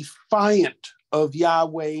defiant of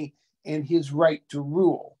Yahweh and his right to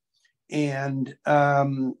rule. And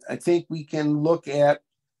I think we can look at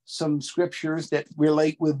some scriptures that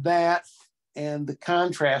relate with that and the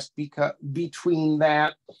contrast between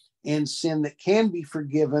that and sin that can be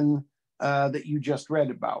forgiven that you just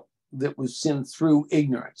read about, that was sin through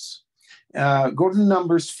ignorance. Go to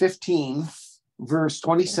Numbers 15, verse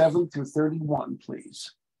 27 through 31,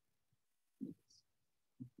 please.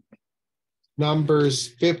 Numbers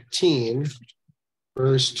 15,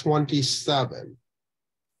 verse 27.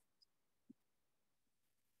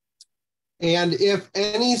 And if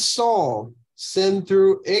any soul sin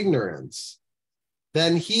through ignorance,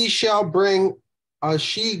 then he shall bring a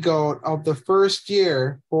she-goat of the first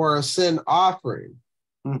year for a sin offering.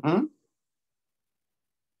 Mm-hmm.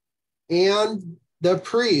 And the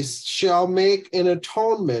priest shall make an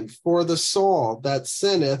atonement for the soul that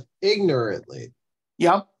sinneth ignorantly.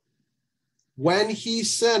 Yep. When he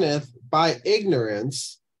sinneth by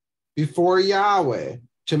ignorance before Yahweh,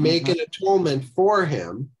 to make an atonement for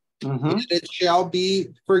him, and it shall be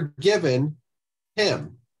forgiven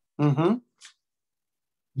him.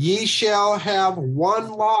 Ye shall have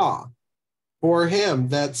one law for him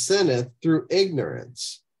that sinneth through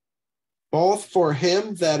ignorance, both for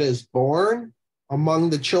him that is born among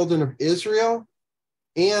the children of Israel,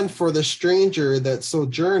 and for the stranger that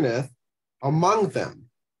sojourneth among them.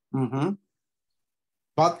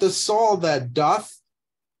 But the soul that doth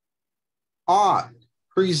aught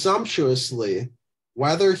presumptuously,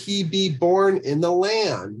 whether he be born in the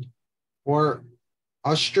land or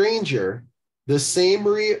a stranger, the same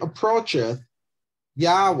reproacheth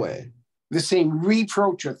Yahweh. The same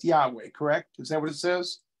reproacheth Yahweh, correct? Is that what it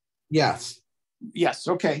says? Yes. Yes,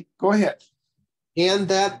 okay, go ahead. and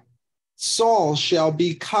that soul shall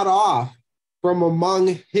be cut off from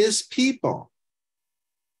among his people,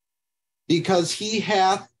 because he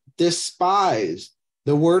hath despised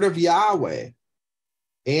the word of Yahweh,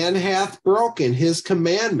 and hath broken his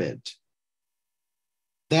commandment.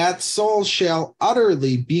 That soul shall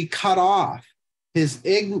utterly be cut off. His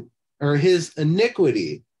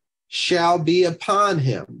iniquity shall be upon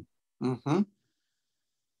him. Mm-hmm.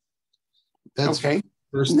 That's okay.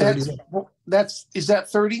 Verse 30. 31. Is that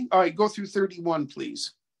 30? All right, go through 31,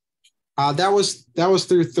 please. That was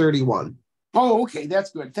through 31. Oh, okay,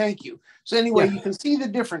 that's good. Thank you. So anyway, Yeah. you can see the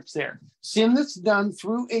difference there. Sin that's done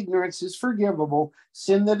through ignorance is forgivable.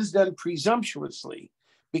 Sin that is done presumptuously,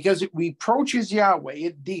 because it reproaches Yahweh,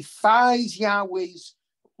 it defies Yahweh's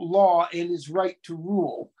law and his right to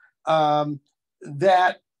rule.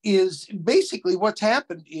 That is basically what's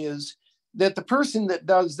happened, is that the person that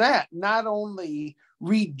does that not only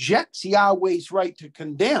rejects Yahweh's right to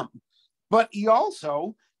condemn, but he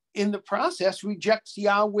also, in the process, rejects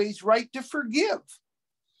Yahweh's right to forgive.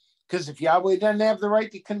 Because if Yahweh doesn't have the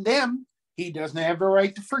right to condemn, he doesn't have the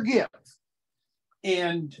right to forgive.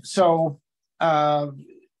 And so,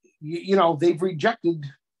 they've rejected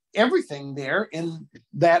everything there, and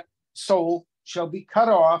that soul shall be cut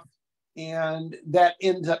off, and that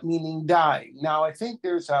ends up meaning dying. Now, I think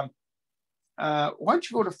there's why don't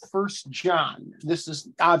you go to 1 John? This is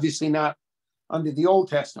obviously not under the Old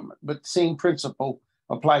Testament, but the same principle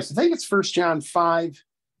applies. I think it's 1 John 5,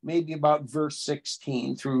 maybe about verse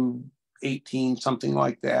 16 through 18, something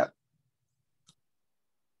like that.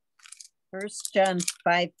 1 John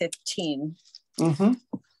 5:15. Mm-hmm.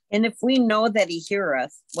 And if we know that he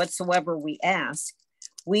heareth whatsoever we ask,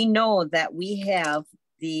 we know that we have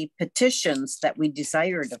the petitions that we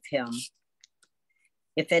desired of him.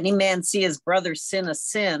 If any man see his brother sin a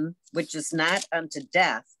sin which is not unto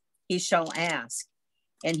death, he shall ask,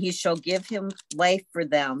 and he shall give him life for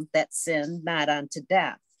them that sin not unto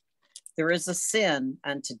death. There is a sin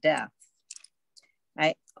unto death.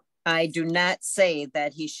 I do not say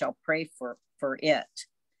that he shall pray for it.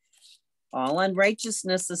 All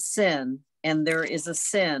unrighteousness is sin, and there is a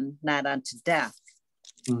sin not unto death.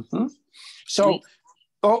 Mm-hmm.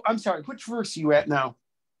 I'm sorry, which verse are you at now?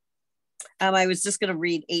 I was just going to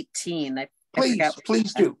read 18.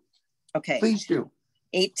 Please do. Okay. Please do.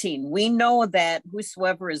 18. We know that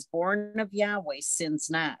whosoever is born of Yahweh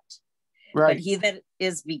sins not. Right. But he that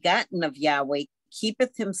is begotten of Yahweh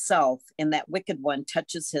keepeth himself, and that wicked one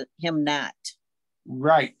touches him not.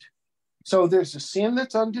 Right. So there's a sin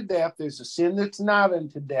that's unto death. There's a sin that's not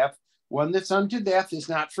unto death. One that's unto death is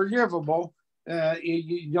not forgivable.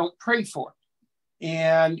 You don't pray for it.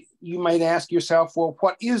 And you might ask yourself, well,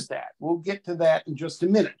 what is that? We'll get to that in just a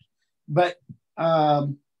minute. But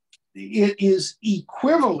it is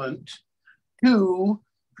equivalent to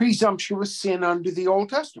presumptuous sin under the Old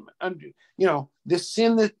Testament. This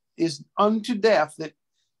sin that is unto death, that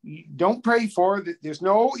you don't pray for, that there's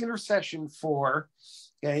no intercession for,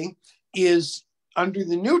 okay, is under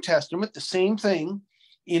the New Testament the same thing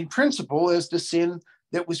in principle as the sin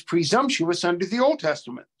that was presumptuous under the Old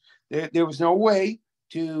Testament. There was no way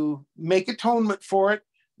to make atonement for it,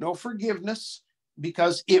 no forgiveness,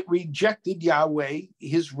 because it rejected Yahweh,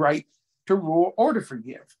 his right to rule or to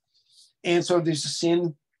forgive. And so there's a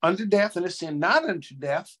sin unto death and a sin not unto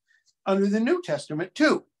death under the New Testament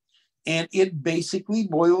too. And it basically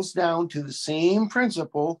boils down to the same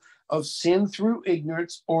principle of sin through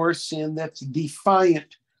ignorance or sin that's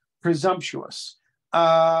defiant, presumptuous.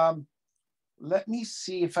 Let me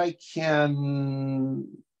see if I can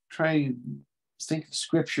try to think of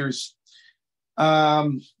scriptures.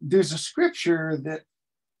 There's a scripture that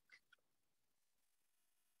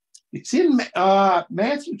it's in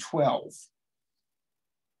Matthew 12.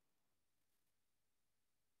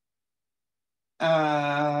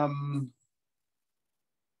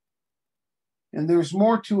 And there's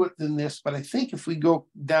more to it than this, but I think if we go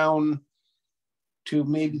down to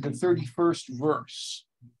maybe the 31st verse,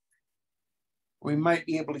 we might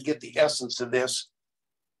be able to get the essence of this.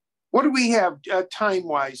 What do we have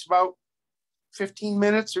time-wise? About 15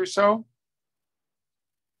 minutes or so?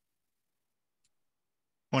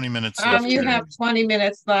 20 minutes left. You have 20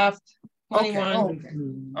 minutes left. 21. Okay. Oh, okay.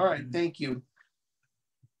 All right, thank you.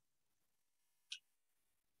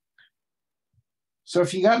 So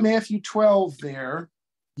if you got Matthew 12 there.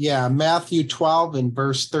 Yeah, Matthew 12 and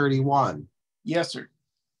verse 31. Yes, sir.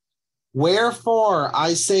 Wherefore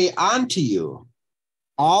I say unto you,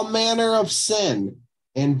 all manner of sin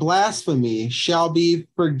and blasphemy shall be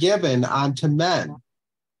forgiven unto men,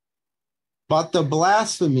 but the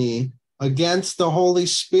blasphemy against the Holy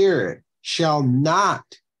Spirit shall not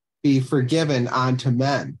be forgiven unto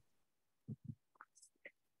men.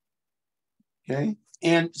 Okay.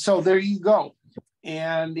 And so there you go.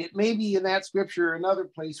 And it may be in that scripture, another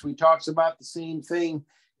place where he talks about the same thing.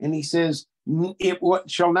 And he says, it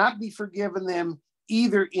shall not be forgiven them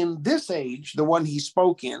either in this age, the one he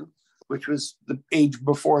spoke in, which was the age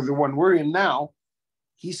before the one we're in now.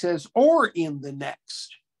 He says, or in the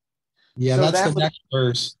next. Yeah, so that's the next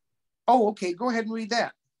verse. Oh, okay. Go ahead and read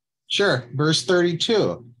that. Sure. Verse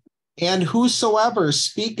 32. And whosoever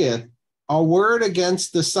speaketh a word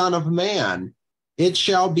against the Son of Man, it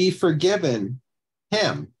shall be forgiven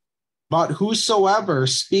him. But whosoever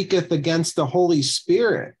speaketh against the Holy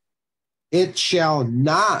Spirit, it shall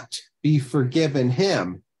not be forgiven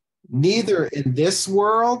him, neither in this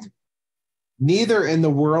world, neither in the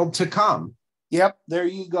world to come. Yep, there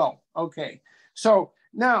you go. Okay. So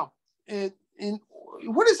now,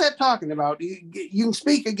 what is that talking about? You can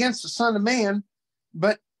speak against the Son of Man,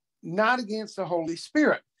 but not against the Holy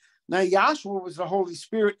Spirit. Now, Yahshua was the Holy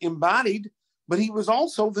Spirit embodied, but he was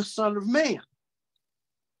also the Son of Man.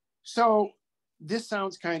 So this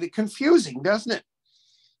sounds kind of confusing, doesn't it?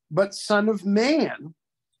 But Son of Man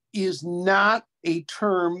is not a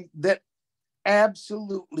term that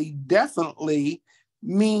absolutely, definitely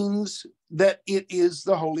means that it is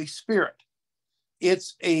the Holy Spirit.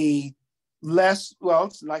 It's a less, well,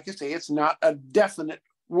 it's, like I say, it's not a definite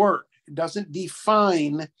word. It doesn't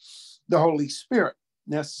define the Holy Spirit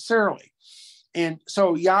necessarily. And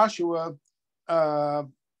so Yahshua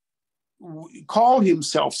called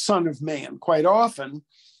himself Son of Man quite often.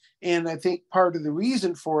 And I think part of the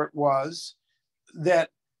reason for it was that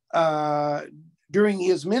during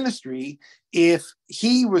his ministry, if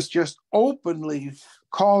he was just openly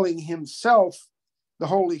calling himself the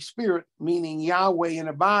Holy Spirit, meaning Yahweh in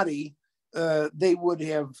a body, they would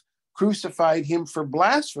have crucified him for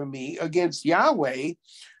blasphemy against Yahweh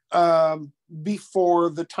before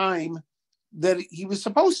the time that he was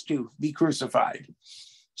supposed to be crucified.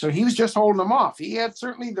 So he was just holding them off. He had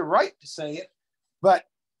certainly the right to say it, but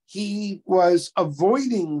he was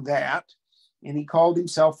avoiding that, and he called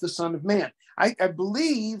himself the Son of Man. I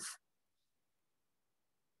believe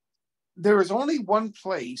there is only one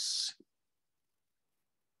place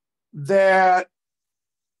that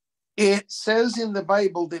it says in the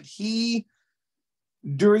Bible that he,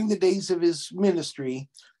 during the days of his ministry,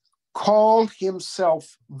 called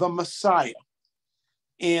himself the Messiah.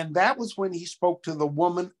 And that was when he spoke to the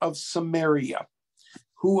woman of Samaria,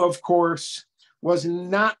 who, of course, was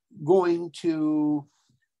not going to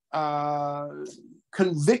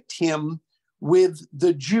convict him with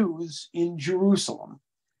the Jews in Jerusalem.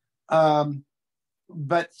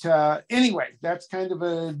 But anyway, that's kind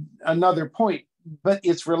of another point, but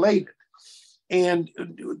it's related. And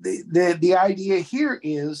the idea here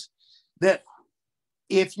is that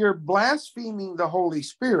if you're blaspheming the Holy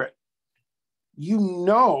Spirit, you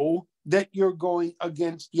know that you're going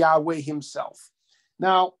against Yahweh himself.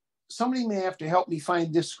 Now, somebody may have to help me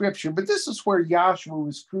find this scripture, but this is where Yahshua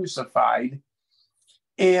was crucified,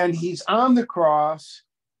 and he's on the cross,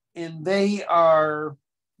 and they are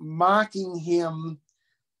mocking him,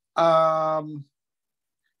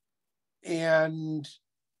 and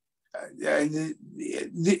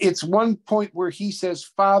it's one point where he says,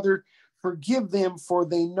 Father, forgive them, for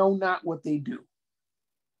they know not what they do.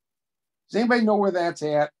 Does anybody know where that's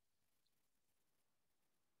at?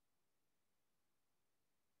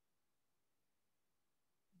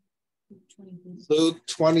 Luke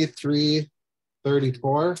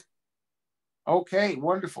 23:34. Okay,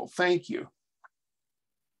 wonderful. Thank you.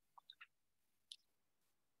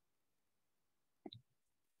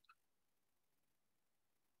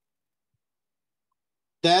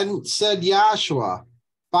 Then said Yahshua,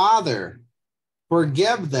 Father,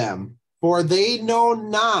 forgive them, for they know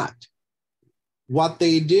not what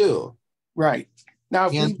they do. Right. Now,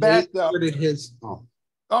 if we back up.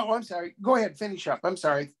 I'm sorry. Go ahead, finish up. I'm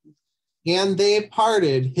sorry. And they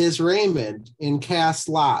parted his raiment and cast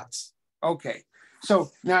lots. Okay.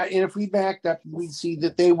 So now, and if we backed up, we'd see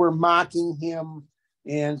that they were mocking him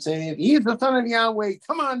and saying, he's the Son of Yahweh,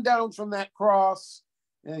 come on down from that cross.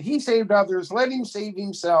 And he saved others, let him save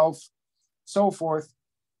himself, so forth.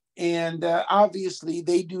 And obviously,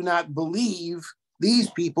 they do not believe,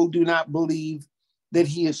 these people do not believe that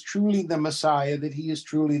he is truly the Messiah, that he is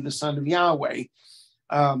truly the Son of Yahweh.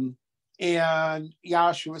 And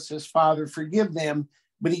Yahshua says, Father, forgive them.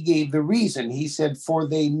 But he gave the reason. He said, for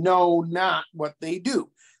they know not what they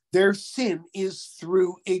do. Their sin is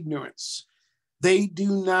through ignorance. They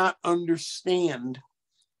do not understand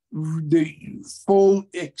the full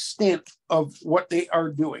extent of what they are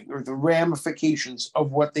doing, or the ramifications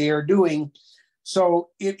of what they are doing, So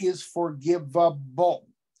it is forgivable.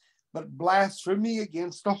 But blasphemy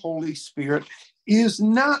against the Holy Spirit is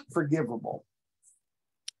not forgivable.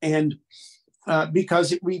 And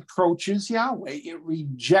because it reproaches Yahweh, it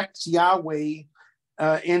rejects Yahweh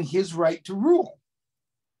and his right to rule.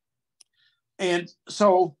 And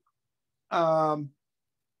so that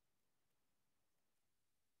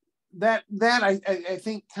I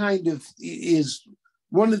think kind of is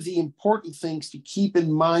one of the important things to keep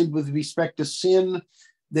in mind with respect to sin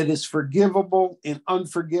that is forgivable and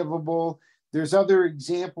unforgivable. There's other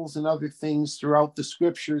examples and other things throughout the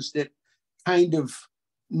scriptures that kind of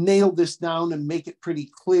nail this down and make it pretty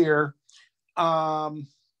clear.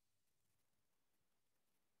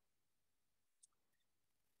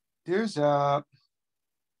 There's a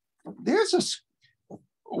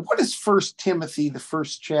what does 1 Timothy, the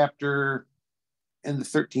first chapter and the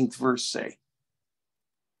 13th verse say?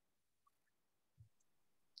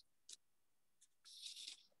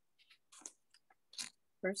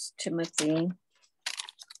 First Timothy.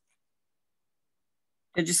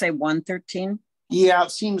 Did you say 1:13? Yeah,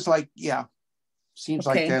 it seems like, seems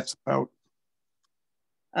Okay. like that's about.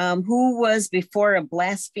 Who was before a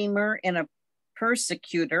blasphemer and a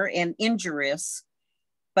persecutor and injurious,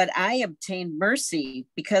 but I obtained mercy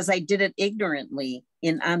because I did it ignorantly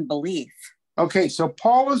in unbelief. Okay, so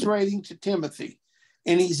Paul is writing to Timothy,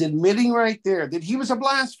 and he's admitting right there that he was a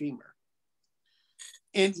blasphemer.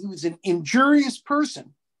 And he was an injurious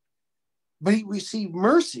person, but he received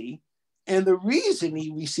mercy. And the reason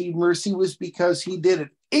he received mercy was because he did it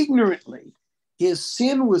ignorantly. His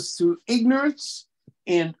sin was through ignorance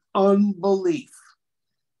and unbelief.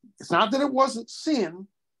 It's not that it wasn't sin,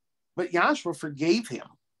 but Yahshua forgave him.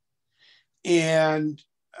 And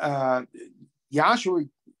Yahshua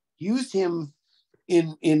used him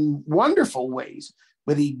in wonderful ways.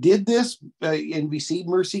 But he did this and received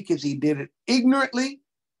mercy because he did it ignorantly,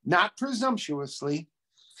 not presumptuously,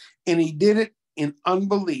 and he did it in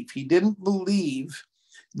unbelief. He didn't believe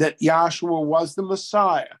that Yahshua was the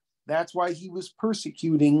Messiah. That's why he was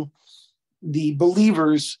persecuting the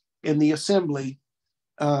believers in the assembly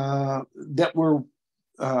that were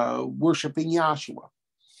worshiping Yahshua.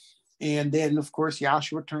 And then, of course,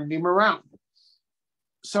 Yahshua turned him around.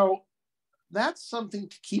 So that's something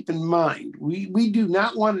to keep in mind. We do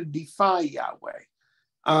not want to defy Yahweh.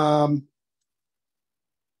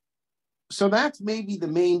 So that's maybe the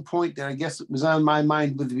main point that I guess it was on my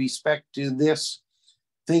mind with respect to this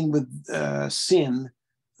thing with sin.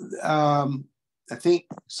 I think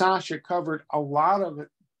Sasha covered a lot of it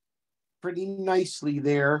pretty nicely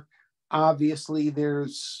there. Obviously,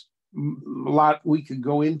 there's a lot we could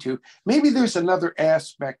go into. Maybe there's another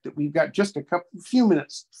aspect that we've got just few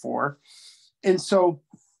minutes for. And so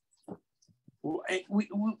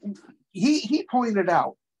he pointed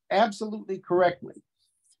out absolutely correctly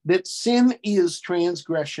that sin is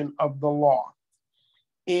transgression of the law.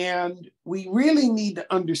 And we really need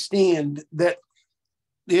to understand that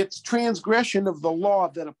it's transgression of the law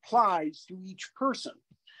that applies to each person.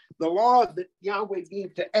 The law that Yahweh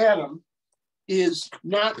gave to Adam is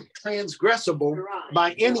not transgressible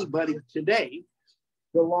by anybody today.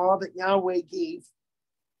 The law that Yahweh gave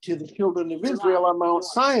to the children of Israel on Mount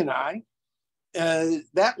Sinai,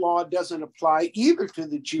 that law doesn't apply either to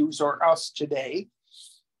the Jews or us today.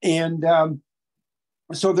 And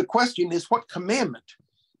so the question is, what commandment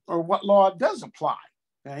or what law does apply,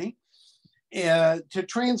 okay, to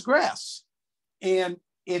transgress? And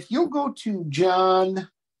if you'll go to John,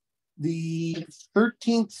 the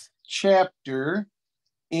 13th chapter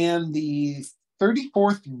and the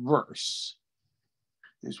 34th verse,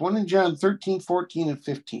 there's one in John 13, 14, and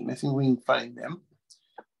 15. I think we can find them.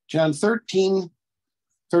 John 13,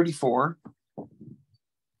 34.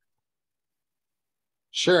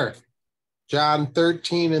 Sure. John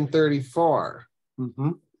 13 and 34.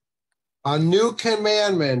 Mm-hmm. A new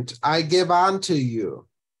commandment I give unto you,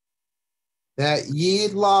 that ye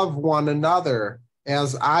love one another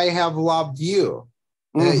as I have loved you,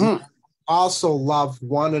 that ye also love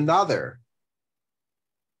one another.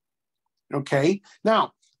 Okay.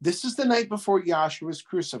 Now, this is the night before Yahshua was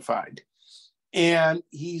crucified. And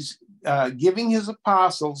he's giving his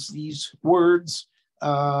apostles these words.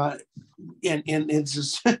 And it's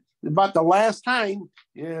just about the last time,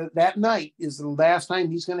 that night is the last time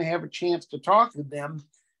he's going to have a chance to talk with them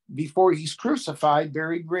before he's crucified,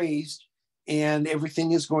 buried, raised, and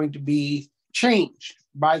everything is going to be changed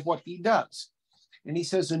by what he does. And he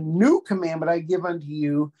says, a new commandment I give unto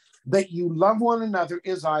you, that you love one another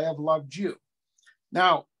as I have loved you.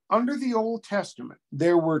 Now, under the Old Testament,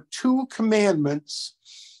 there were two commandments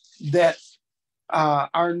that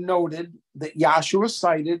are noted that Yahshua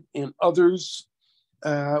cited and others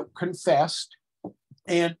confessed.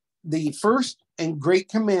 And the first and great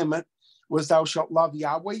commandment was, thou shalt love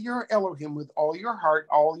Yahweh your Elohim with all your heart,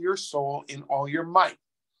 all your soul, and all your might.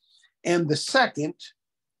 And the second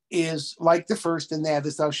is like the first, and that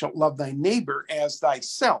is, thou shalt love thy neighbor as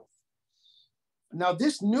thyself. Now,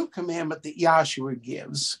 this new commandment that Yahshua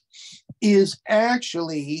gives is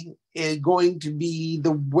actually going to be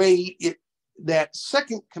the way that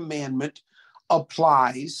second commandment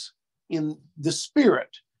applies in the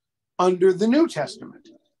Spirit under the New Testament.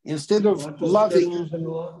 Instead of loving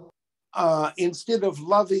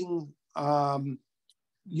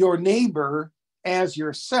your neighbor as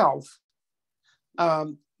yourself,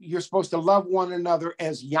 you're supposed to love one another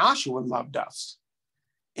as Yahshua loved us.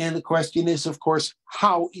 And the question is, of course,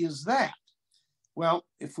 how is that? Well,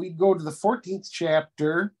 if we go to the 14th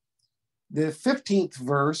chapter, the 15th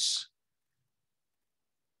verse,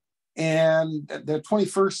 and the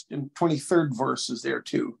 21st and 23rd verse is there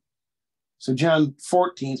too. So John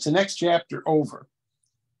 14, it's the next chapter over.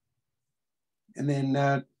 And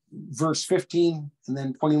then verse 15, and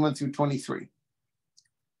then 21 through 23.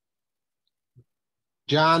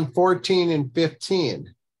 John 14 and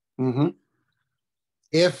 15. Mm-hmm.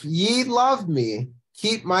 If ye love me,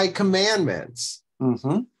 keep my commandments.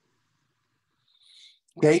 Mm-hmm.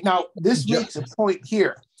 Okay, now this makes a point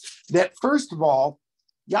here that, first of all,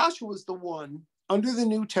 Yahshua is the one under the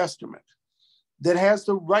New Testament that has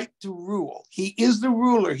the right to rule. He is the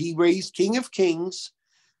ruler. He raised King of Kings.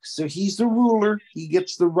 So he's the ruler. He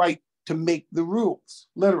gets the right to make the rules,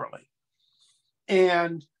 literally.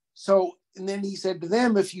 And then he said to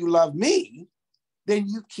them, if you love me, then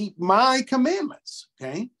you keep my commandments.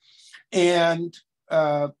 Okay. And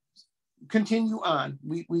continue on.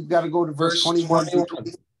 We've got to go to verse 21.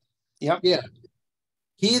 Yep. Yeah.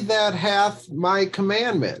 He that hath my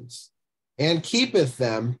commandments and keepeth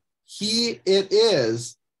them, he it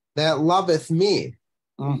is that loveth me.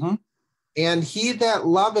 Mm-hmm. And he that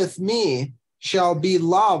loveth me shall be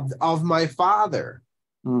loved of my Father.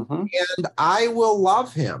 Mm-hmm. And I will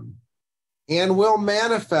love him and will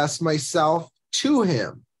manifest myself to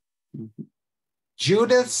him. Mm-hmm.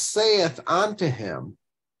 Judas saith unto him,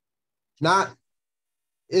 not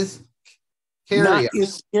Iscariot. Not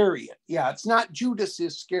Iscariot. Yeah, it's not Judas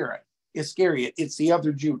Iscariot. It's the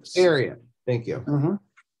other Judas. Iscariot. Thank you. Mm-hmm.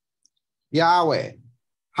 Yahweh,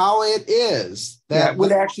 how it is that it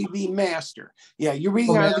would actually be master. Yeah, you're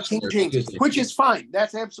reading out of the King James, which is fine.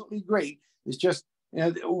 That's absolutely great. It's just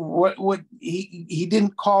what he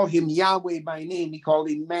didn't call him Yahweh by name. He called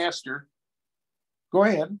him master. Go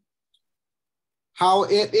ahead. How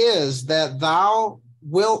it is that thou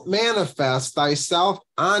wilt manifest thyself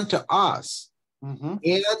unto us, mm-hmm.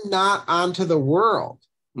 and not unto the world.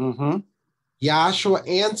 Mm-hmm. Yahshua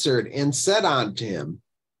answered and said unto him,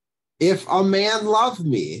 if a man love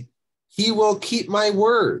me, he will keep my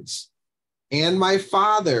words, and my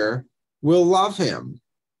Father will love him.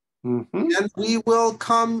 Mm-hmm. And we will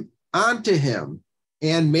come unto him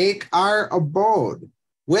and make our abode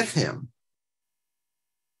with him.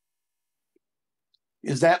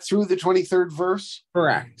 Is that through the 23rd verse?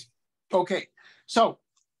 Correct. Okay, so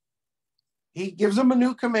he gives them a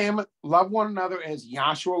new commandment, love one another as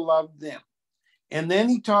Yahshua loved them. And then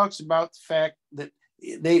he talks about the fact that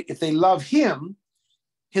if they love him,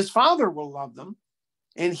 his Father will love them,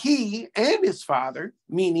 and he and his Father,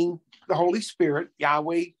 meaning the Holy Spirit,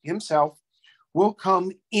 Yahweh himself, will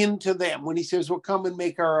come into them. When he says, we'll come and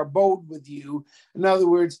make our abode with you, in other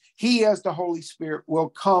words, he as the Holy Spirit will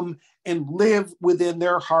come and live within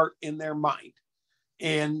their heart and their mind.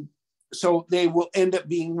 And so they will end up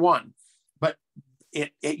being one. But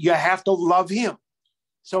you have to love him.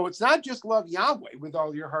 So it's not just love Yahweh with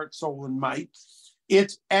all your heart, soul, and might.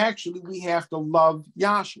 It's actually, we have to love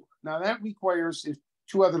Yahshua. Now that requires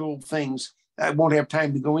two other little things I won't have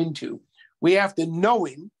time to go into. We have to know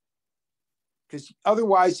him, because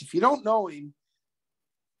otherwise, if you don't know him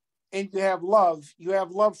and you have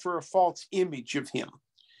love for a false image of him.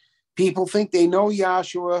 People think they know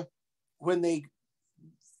Yahshua when they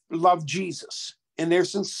love Jesus, and they're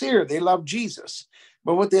sincere. They love Jesus.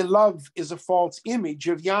 But what they love is a false image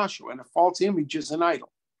of Yahshua, and a false image is an idol.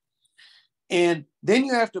 And then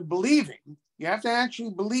you have to believe him. You have to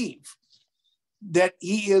actually believe that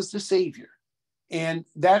he is the Savior. And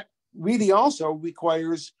that really also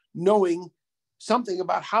requires knowing something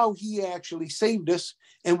about how he actually saved us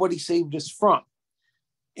and what he saved us from.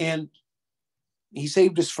 And he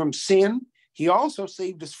saved us from sin. He also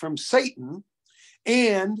saved us from Satan.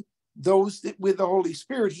 And those that with the Holy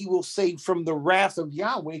Spirit, he will save from the wrath of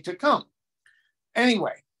Yahweh to come.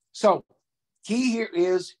 Anyway, so key here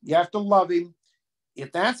is you have to love him.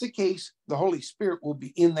 If that's the case, the Holy Spirit will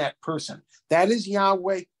be in that person. That is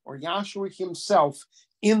Yahweh or Yahshua himself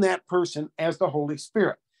in that person as the Holy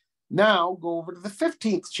Spirit. Now go over to the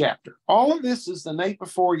 15th chapter. All of this is the night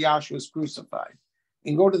before Yahshua is crucified.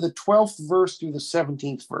 And go to the 12th verse through the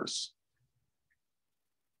 17th verse.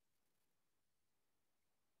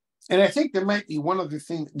 And I think there might be one other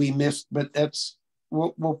thing that we missed, but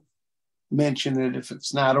we'll mention it if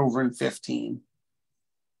it's not over in 15.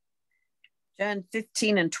 John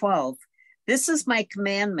 15 and 12. This is my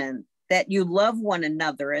commandment, that you love one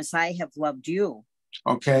another as I have loved you.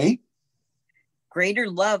 Okay. Greater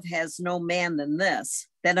love has no man than this,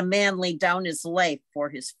 that a man lay down his life for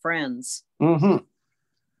his friends. Mm-hmm.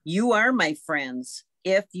 You are my friends,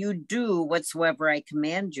 if you do whatsoever I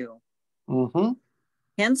command you. Mm-hmm.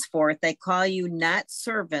 Henceforth, I call you not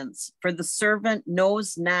servants, for the servant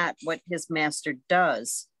knows not what his master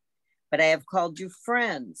does. But I have called you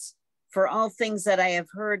friends, for all things that I have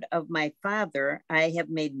heard of my Father, I have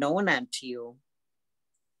made known unto you.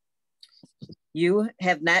 You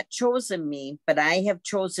have not chosen me, but I have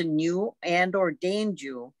chosen you and ordained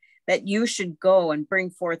you, that you should go and bring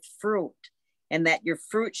forth fruit, and that your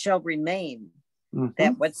fruit shall remain,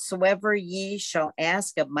 that whatsoever ye shall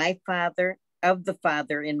ask of my Father, of the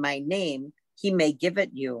Father in my name, he may give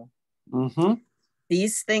it you. Mm-hmm.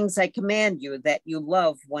 These things I command you, that you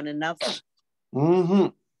love one another. Mm-hmm.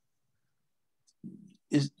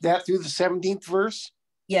 Is that through the 17th verse?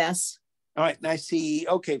 Yes. All right, and I see,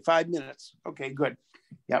 okay, 5 minutes. Okay, good.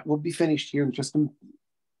 Yeah, we'll be finished here in just a minute.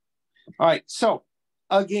 All right, so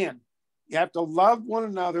again, you have to love one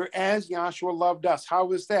another as Yahshua loved us.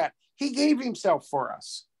 How is that? He gave himself for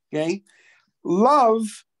us, okay? Love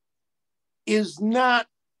is not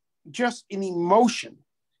just an emotion.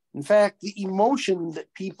 In fact, the emotion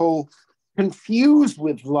that people confuse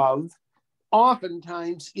with love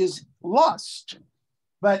oftentimes is lust.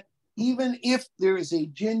 But even if there is a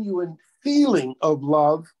genuine feeling of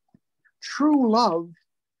love, true love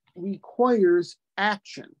requires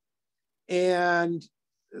action. And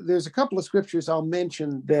there's a couple of scriptures I'll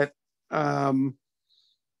mention that we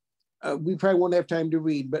probably won't have time to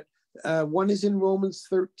read, but one is in Romans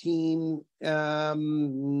 13,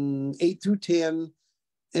 8 through 10,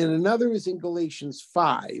 and another is in Galatians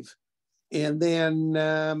 5. And then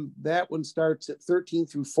that one starts at 13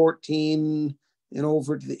 through 14 and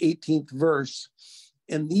over to the 18th verse.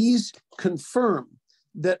 And these confirm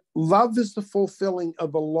that love is the fulfilling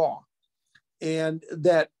of the law, and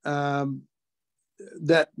that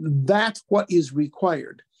that's what is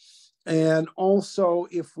required. And also,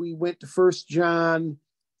 if we went to 1 John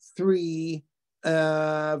 3,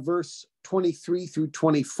 verse 23 through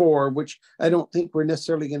 24, which I don't think we're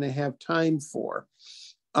necessarily going to have time for.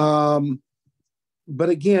 But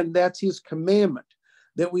again, that's his commandment,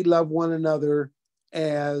 that we love one another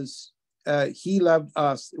as he loved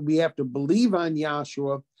us. We have to believe on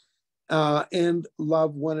Yahshua and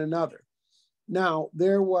love one another. Now,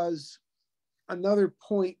 there was another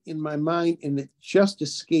point in my mind, and it just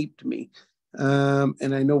escaped me.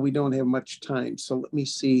 And I know we don't have much time, so let me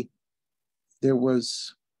see. There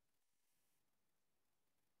was...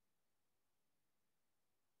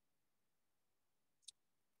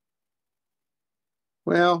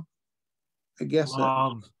 Well, I guess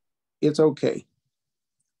it's okay.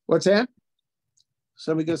 What's that?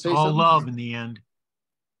 Somebody gonna say all something? Love in the end.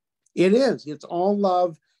 It is. It's all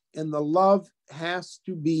love, and the love has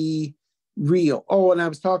to be real. Oh, and I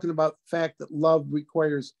was talking about the fact that love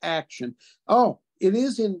requires action. Oh, it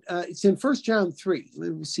is in. It's in 1 John 3.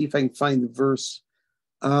 Let me see if I can find the verse.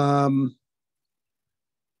 1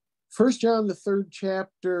 John, the 3rd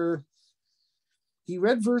chapter. He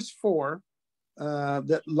read verse 4.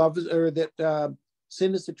 That love is, or that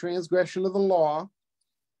sin is the transgression of the law.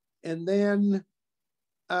 And then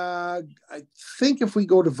I think if we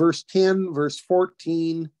go to verse 10, verse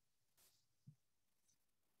 14,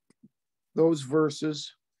 those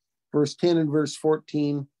verses, verse 10 and verse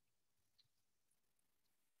 14.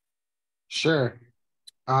 Sure.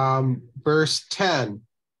 Verse 10.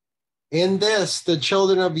 In this, the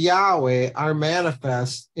children of Yahweh are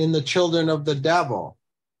manifest in the children of the devil.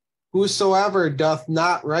 Whosoever doth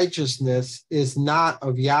not righteousness is not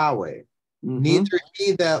of Yahweh, neither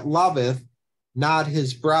he that loveth not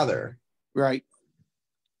his brother. Right.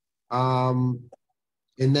 And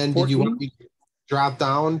then 14? Did you want me to drop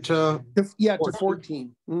down to? Yeah, 14. To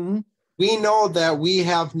 14. Mm-hmm. We know that we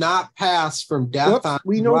have not passed from death on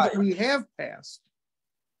we know life. That we have passed.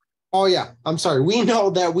 Oh, yeah. I'm sorry. We know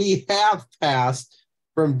that we have passed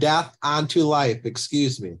from death unto life.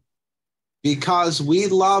 Excuse me. Because we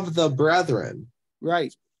love the brethren.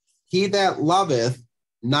 Right. He that loveth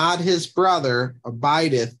not his brother,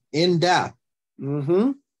 abideth in death.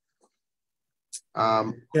 Mm-hmm.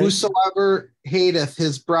 Whosoever hateth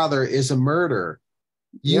his brother is a murderer.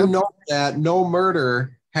 You know that no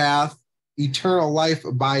murder hath eternal life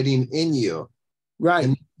abiding in you. Right.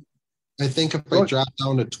 And I think if I drop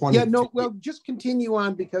down to 20. Yeah, no, well, just continue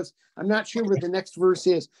on because I'm not sure where the next verse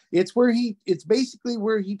is. It's basically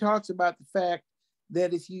where he talks about the fact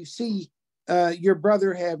that if you see your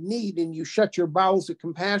brother have need and you shut your bowels of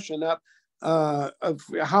compassion up, of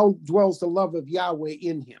how dwells the love of Yahweh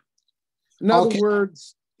in him. In other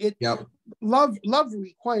words, love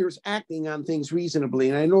requires acting on things reasonably.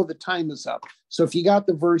 And I know the time is up. So if you got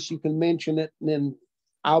the verse, you can mention it and then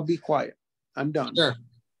I'll be quiet. I'm done. Sure.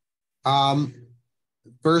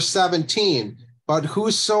 Verse 17, but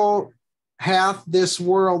whoso hath this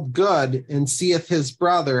world good and seeth his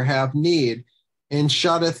brother have need and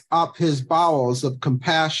shutteth up his bowels of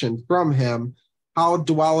compassion from him, how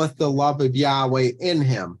dwelleth the love of Yahweh in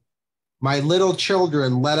him? My little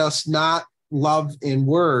children, let us not love in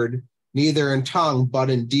word, neither in tongue, but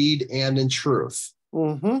in deed and in truth.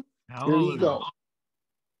 Mm-hmm. There you go.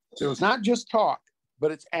 So it's not just talk,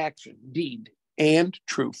 but it's action, deed, and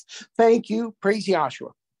truth. Thank you. Praise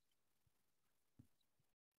Yahshua.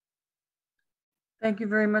 Thank you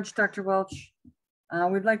very much, Dr. Welch.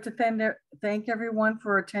 We'd like to thank everyone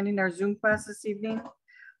for attending our Zoom class this evening.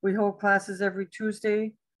 We hold classes every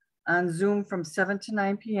Tuesday on Zoom from 7 to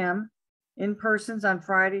 9 p.m. In persons on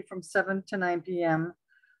Friday from 7 to 9 p.m.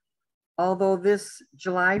 Although this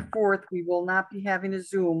July 4th, we will not be having a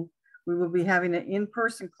Zoom. We will be having an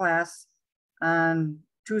in-person class on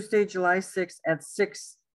Tuesday, July 6th at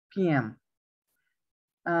 6 p.m.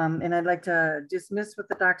 And I'd like to dismiss with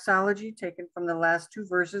the doxology taken from the last two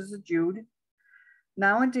verses of Jude.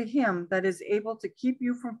 Now unto him that is able to keep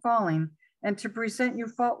you from falling and to present you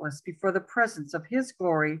faultless before the presence of his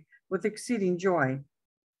glory with exceeding joy.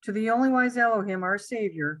 To the only wise Elohim, our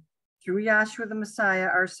Savior, through Yahshua the Messiah,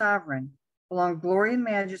 our sovereign, belong glory and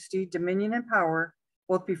majesty, dominion and power,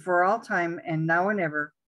 both before all time and now and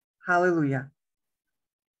ever. Hallelujah.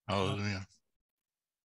 Hallelujah.